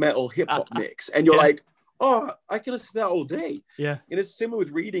 death metal, hip hop mix. And you're like, oh, I can listen to that all day. Yeah. And it's similar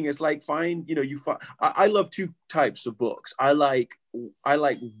with reading. It's like, I love two types of books. I like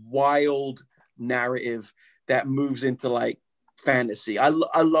wild narrative that moves into like fantasy. I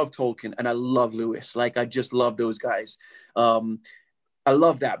love Tolkien and I love Lewis. Like, I just love those guys. I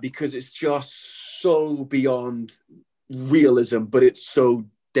love that because it's just so beyond realism, but it's so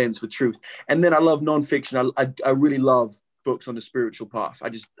dense with truth. And then I love nonfiction. I really love books on the spiritual path.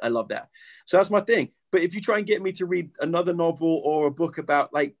 I love that. So that's my thing. But if you try and get me to read another novel or a book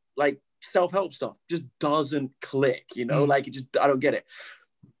about like self-help stuff, just doesn't click, like I don't get it.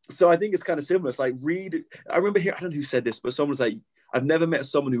 So I think it's kind of similar. It's like I remember I don't know who said this, but someone was like, I've never met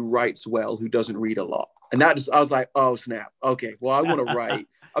someone who writes well who doesn't read a lot. And I was like, oh snap. Okay, well, I want to write.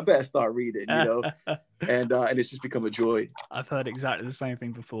 I better start reading, and it's just become a joy. I've heard exactly the same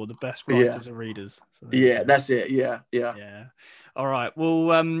thing before. The best writers are readers. So that's it. Yeah. All right.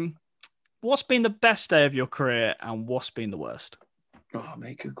 Well, what's been the best day of your career and what's been the worst? Oh,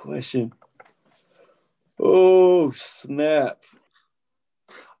 man, good question. Oh, snap.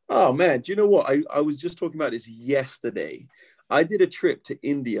 Oh, man, do you know what? I was just talking about this yesterday. I did a trip to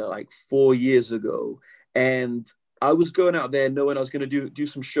India like 4 years ago, and I was going out there knowing I was going to do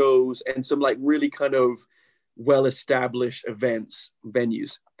some shows and some like really kind of well-established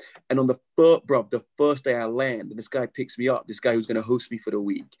venues. And on the first day I land, and this guy picks me up, this guy who's going to host me for the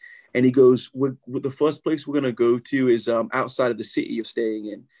week. And he goes, the first place we're going to go to is outside of the city you're staying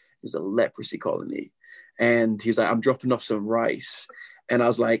in. There's a leprosy colony. And he's like, I'm dropping off some rice. And I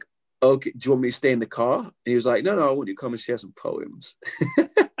was like, okay, do you want me to stay in the car? And he was like, no, I want you to come and share some poems.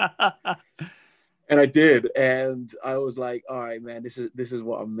 And I did, and I was like, all right, man, this is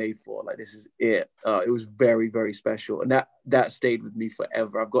what I'm made for. Like, this is it. It was very, very special, and that stayed with me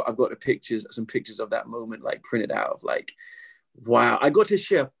forever. I've got some pictures of that moment, like printed out of like, wow. I got to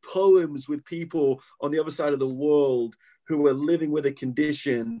share poems with people on the other side of the world who are living with a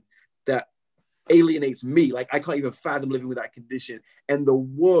condition that alienates me. Like, I can't even fathom living with that condition. And the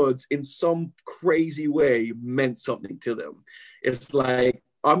words, in some crazy way, meant something to them. It's like,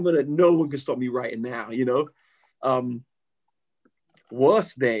 no one can stop me writing now,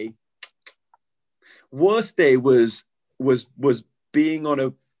 Worst day was being on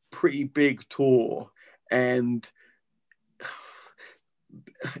a pretty big tour and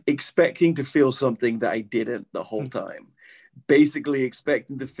expecting to feel something that I didn't the whole time. Basically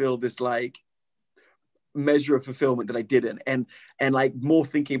expecting to feel this like measure of fulfillment that I didn't. And like more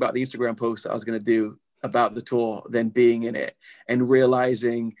thinking about the Instagram post that I was going to do about the tour than being in it, and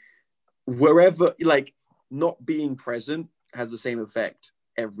realizing wherever, like, not being present has the same effect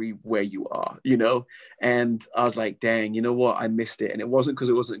everywhere you are, and I was like, dang, you know what, I missed it. And it wasn't because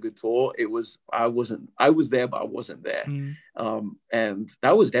it wasn't a good tour, it was I was there but I wasn't there. And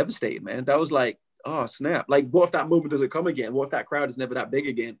that was devastating, man. That was like, oh snap, like, what if that moment doesn't come again? What if that crowd is never that big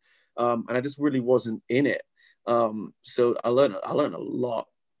again? And I just really wasn't in it. So I learned a lot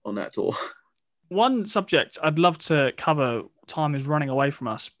on that tour. One subject I'd love to cover, time is running away from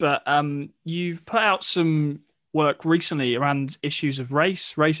us, but you've put out some work recently around issues of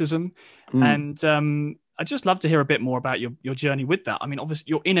racism, and I'd just love to hear a bit more about your journey with that. I mean, obviously,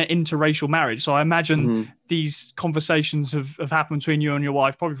 you're in an interracial marriage, so I imagine these conversations have happened between you and your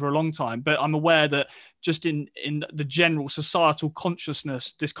wife probably for a long time, but I'm aware that just in the general societal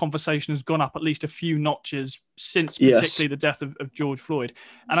consciousness, this conversation has gone up at least a few notches since particularly the death of George Floyd.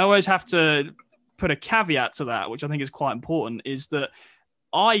 And I always have to put a caveat to that, which I think is quite important, is that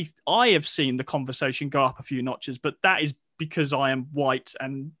I have seen the conversation go up a few notches, but that is because I am white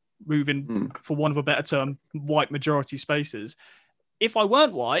and move in, for want of a better term, white majority spaces. If I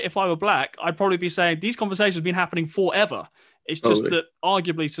weren't white, if I were black, I'd probably be saying these conversations have been happening forever. It's just that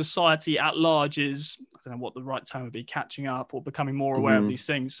arguably society at large is, I don't know what the right term would be, catching up or becoming more aware of these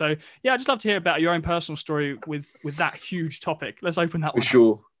things. So yeah, I'd just love to hear about your own personal story with that huge topic. Let's open that one. For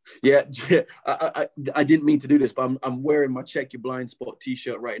sure. Yeah. I didn't mean to do this, but I'm wearing my Check Your Blind Spot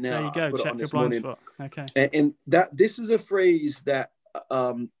t-shirt right now. There you go. Check Your Blind Spot. Okay. And this is a phrase that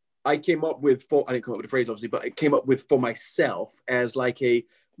I came up with I didn't come up with the phrase obviously, but I came up with for myself as a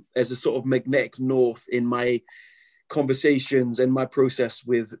sort of magnetic north in my conversations and my process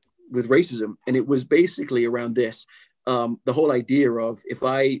with racism. And it was basically around this, the whole idea of, if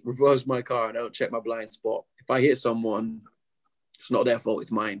I reverse my car and I don't check my blind spot, if I hit someone, it's not their fault,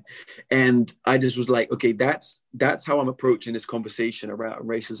 it's mine. And I just was like, okay, that's how I'm approaching this conversation around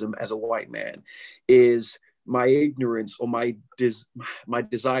racism as a white man, is my ignorance or my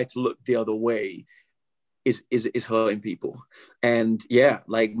desire to look the other way is hurting people. And yeah,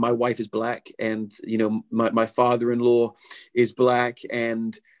 like my wife is black, and you know, my father-in-law is black,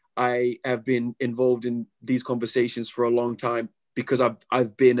 and I have been involved in these conversations for a long time because I've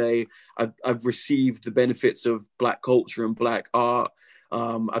received the benefits of black culture and black art.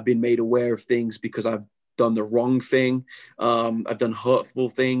 I've been made aware of things because I've done the wrong thing. I've done hurtful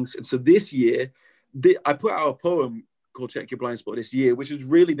things. And so this year, I put out a poem called Check Your Blind Spot this year, which is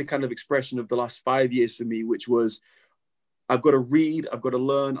really the kind of expression of the last 5 years for me, which was, I've got to read, I've got to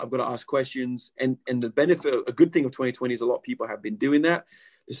learn, I've got to ask questions. And the benefit, a good thing of 2020 is a lot of people have been doing that.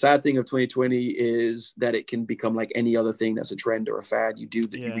 The sad thing of 2020 is that it can become like any other thing that's a trend or a fad. You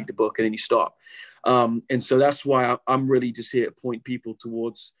read the book and then you stop. And so that's why I'm really just here to point people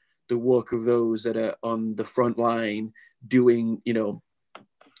towards the work of those that are on the front line doing, the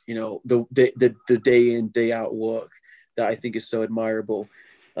day in, day out work that I think is so admirable.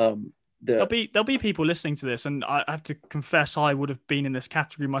 There'll be people listening to this, and I have to confess I would have been in this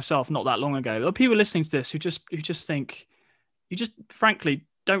category myself not that long ago. There are people listening to this who just think, you just frankly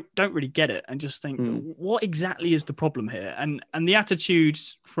don't really get it, and just think, what exactly is the problem here? And the attitude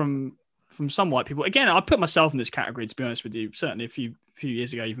from some white people, again, I put myself in this category, to be honest with you, certainly a few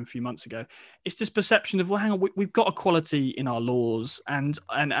years ago, even a few months ago, it's this perception of, well, hang on, we've got equality in our laws, and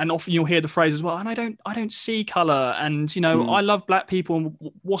often you'll hear the phrase as well, and I don't see color, and I love black people,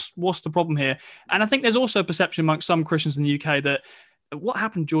 and what's the problem here? And I think there's also a perception amongst some Christians in the UK that what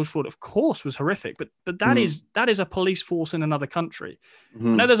happened to George Floyd, of course, was horrific, but that is a police force in another country. I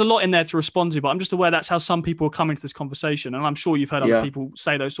know there's a lot in there to respond to, but I'm just aware that's how some people are coming to this conversation, and I'm sure you've heard other people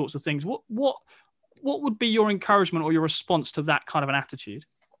say those sorts of things. What would be your encouragement or your response to that kind of an attitude?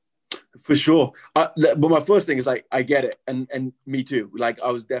 For sure. But my first thing is, like, I get it. And me too. Like,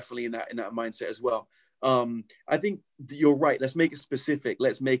 I was definitely in that mindset as well. I think you're right. Let's make it specific.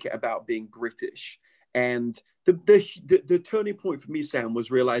 Let's make it about being British. And the turning point for me, Sam, was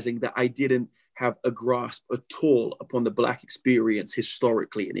realizing that I didn't have a grasp at all upon the black experience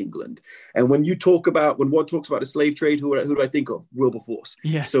historically in England. And when one talks about the slave trade, who do I think of? Wilberforce.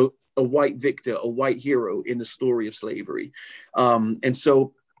 Yeah. So a white victor, a white hero in the story of slavery. And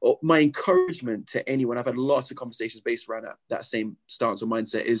so my encouragement to anyone, I've had lots of conversations based around that same stance or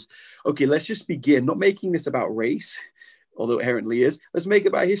mindset, is, okay, let's just begin not making this about race, although it inherently is. Let's make it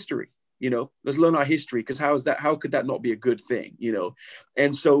about history. Let's learn our history, because how could that not be a good thing?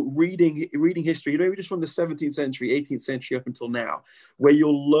 And so reading history, maybe just from the 17th century, 18th century up until now, where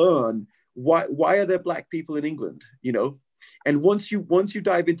you'll learn why are there black people in England? And once you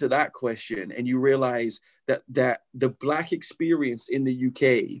dive into that question and you realize that the black experience in the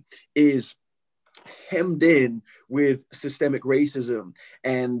UK is hemmed in with systemic racism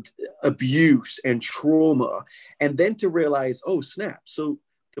and abuse and trauma, and then to realize, oh snap, so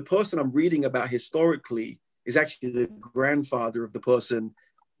the person I'm reading about historically is actually the grandfather of the person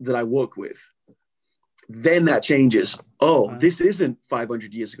that I work with. Then that changes. Oh, this isn't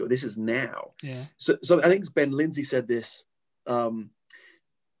 500 years ago. This is now. Yeah. So I think Ben Lindsay said this.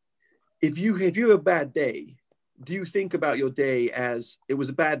 If you have a bad day, do you think about your day as, it was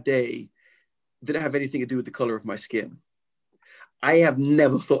a bad day, did it have anything to do with the color of my skin? I have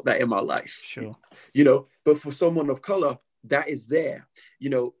never thought that in my life. Sure. But for someone of color, that is there.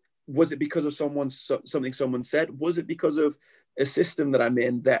 Was it because of something someone said? Was it because of a system that I'm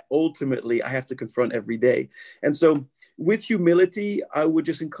in that ultimately I have to confront every day? And so with humility, I would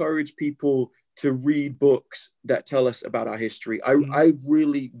just encourage people to read books that tell us about our history. I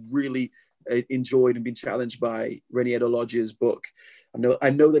really, really enjoyed and been challenged by Reni Eddo-Lodge's book. I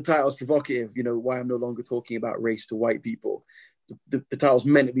know the title's provocative, why I'm no longer talking about race to white people. The title's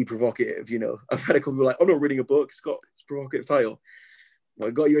meant to be provocative, I've had a couple people like, I'm not reading a book, it's a provocative title. Well,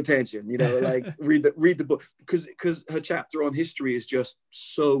 it got your attention, like read the book, because her chapter on history is just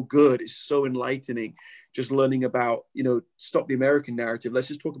so good. It's so enlightening. Just learning about, stop the American narrative. Let's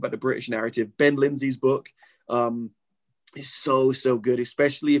just talk about the British narrative. Ben Lindsay's book is so good,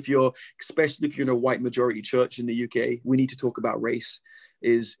 especially if you're in a white majority church in the UK. We Need to Talk About Race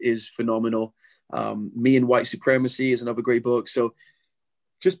is phenomenal. Me and White Supremacy is another great book. So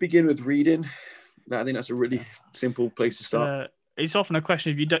just begin with reading. I think that's a really simple place to start. It's often a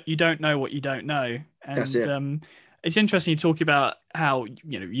question of you don't know what you don't know. And that's it. It's interesting you talk about how,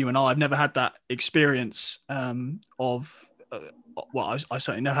 you and I have never had that experience of, I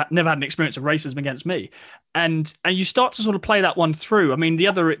certainly never had an experience of racism against me. And you start to sort of play that one through. I mean, the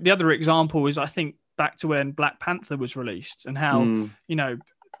other example is, I think, back to when Black Panther was released, and how,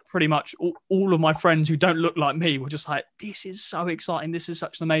 pretty much all of my friends who don't look like me were just like, this is so exciting. This is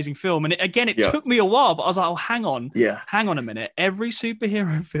such an amazing film. And it took me a while, but I was like, oh, hang on a minute. Every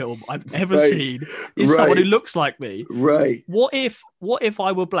superhero film I've ever seen is someone who looks like me. Right. What if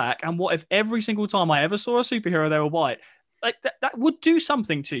I were black, and what if every single time I ever saw a superhero, they were white? Like that would do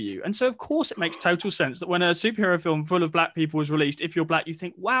something to you. And so, of course, it makes total sense that when a superhero film full of black people is released, if you're black, you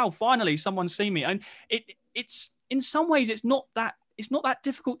think, wow, finally someone's seen me. And it's in some ways, it's not that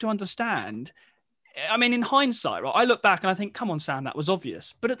difficult to understand. I mean, in hindsight, right, I look back and I think, come on, Sam, that was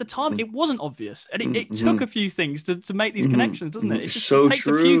obvious. But at the time, it wasn't obvious. And it took a few things to make these connections, doesn't it? It takes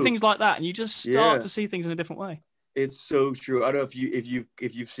a few things like that, and you just start to see things in a different way. It's so true. I don't know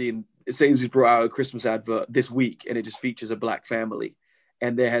if you've seen Sainsbury's brought out a Christmas advert this week, and it just features a black family,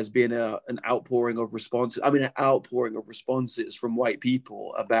 and there has been an outpouring of responses from white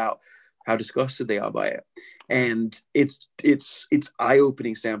people about how disgusted they are by it. And it's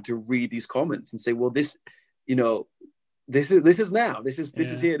eye-opening, Sam, to read these comments and say, well, this is now. This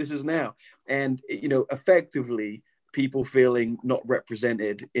is here. This is now. And effectively, people feeling not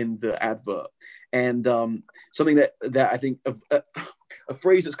represented in the advert. And something that I think a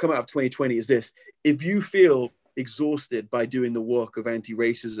phrase that's come out of 2020 is this: if you feel exhausted by doing the work of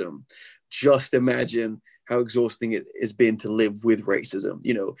anti-racism, just imagine how exhausting it has been to live with racism.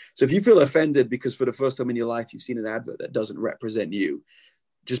 So if you feel offended because for the first time in your life you've seen an advert that doesn't represent you,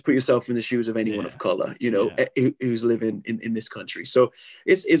 just put yourself in the shoes of anyone of color, who's living in this country. So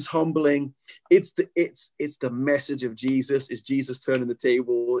it's humbling. It's the message of Jesus. It's Jesus turning the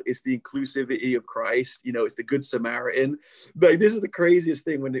table. It's the inclusivity of Christ. It's the Good Samaritan. But this is the craziest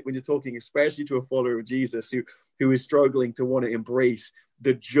thing when you're talking, especially to a follower of Jesus who is struggling to want to embrace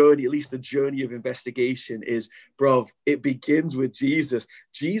the journey, at least the journey of investigation is, bruv, it begins with Jesus.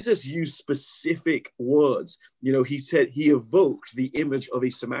 Jesus used specific words. He said he evoked the image of a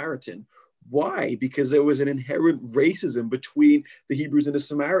Samaritan. Why? Because there was an inherent racism between the Hebrews and the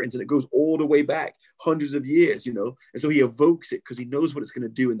Samaritans, and it goes all the way back hundreds of years, and so he evokes it because he knows what it's going to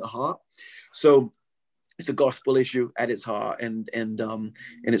do in the heart. So it's a gospel issue at its heart, and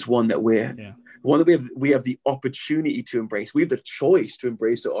it's one that we have the opportunity to embrace. We have the choice to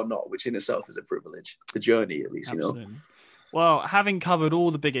embrace it or not, which in itself is a privilege. The journey, at least. Absolutely. Well, having covered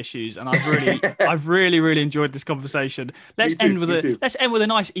all the big issues, and I've really enjoyed this conversation. Let's end with a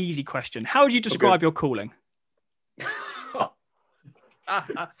nice, easy question. How would you describe your calling? All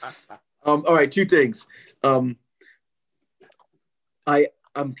right, two things. I'm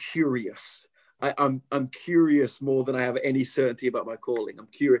curious. I'm curious more than I have any certainty about my calling. I'm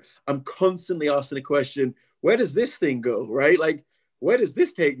curious. I'm constantly asking the question, where does this thing go, right? Like, where does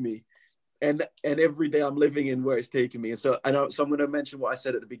this take me? And every day I'm living in where it's taking me. And so I'm going to mention what I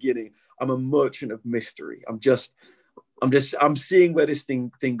said at the beginning. I'm a merchant of mystery. I'm seeing where this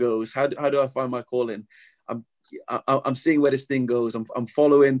thing goes. How do I find my calling? I'm seeing where this thing goes. I'm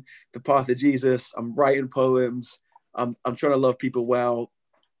following the path of Jesus. I'm writing poems. I'm trying to love people well.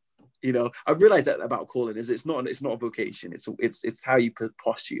 I've realized that about calling is it's not a vocation. It's how you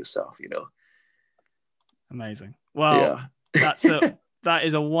posture yourself. Amazing. Well, that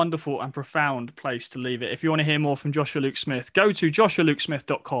is a wonderful and profound place to leave it. If you want to hear more from Joshua Luke Smith, go to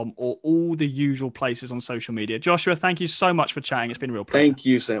joshualukesmith.com or all the usual places on social media. Joshua, thank you so much for chatting. It's been a real pleasure. Thank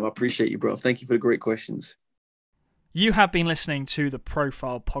you, Sam. I appreciate you, bro. Thank you for the great questions. You have been listening to the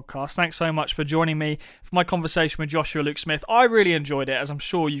Profile Podcast. Thanks so much for joining me for my conversation with Joshua Luke Smith. I really enjoyed it, as I'm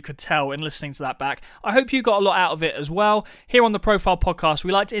sure you could tell in listening to that back. I hope you got a lot out of it as well. Here on the Profile Podcast,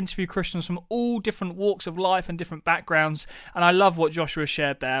 we like to interview Christians from all different walks of life and different backgrounds. And I love what Joshua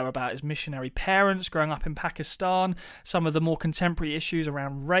shared there about his missionary parents growing up in Pakistan, some of the more contemporary issues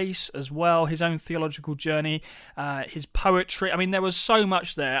around race as well, his own theological journey, his poetry. I mean, there was so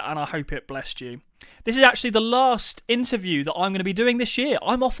much there, and I hope it blessed you. This is actually the last interview that I'm going to be doing this year.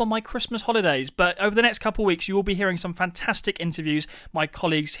 I'm off on my Christmas holidays, but over the next couple of weeks, you will be hearing some fantastic interviews my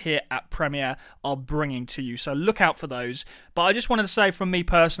colleagues here at Premier are bringing to you. So look out for those. But I just wanted to say from me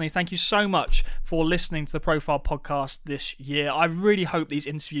personally, thank you so much for listening to the Profile Podcast this year. I really hope these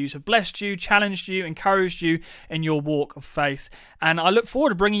interviews have blessed you, challenged you, encouraged you in your walk of faith. And I look forward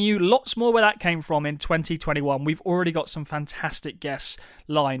to bringing you lots more where that came from in 2021. We've already got some fantastic guests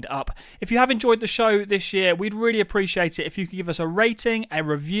lined up. If you have enjoyed the show this year, we'd really appreciate it if you could give us a rating, a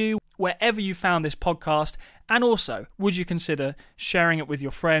review, wherever you found this podcast. And also, would you consider sharing it with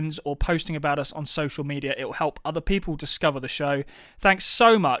your friends or posting about us on social media? It will help other people discover the show. Thanks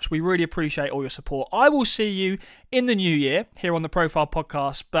so much. We really appreciate all your support. I will see you in the new year here on the Profile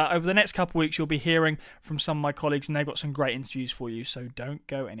Podcast. But over the next couple of weeks, you'll be hearing from some of my colleagues, and they've got some great interviews for you. So don't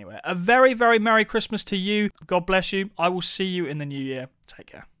go anywhere. A very, very Merry Christmas to you. God bless you. I will see you in the new year. Take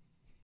care.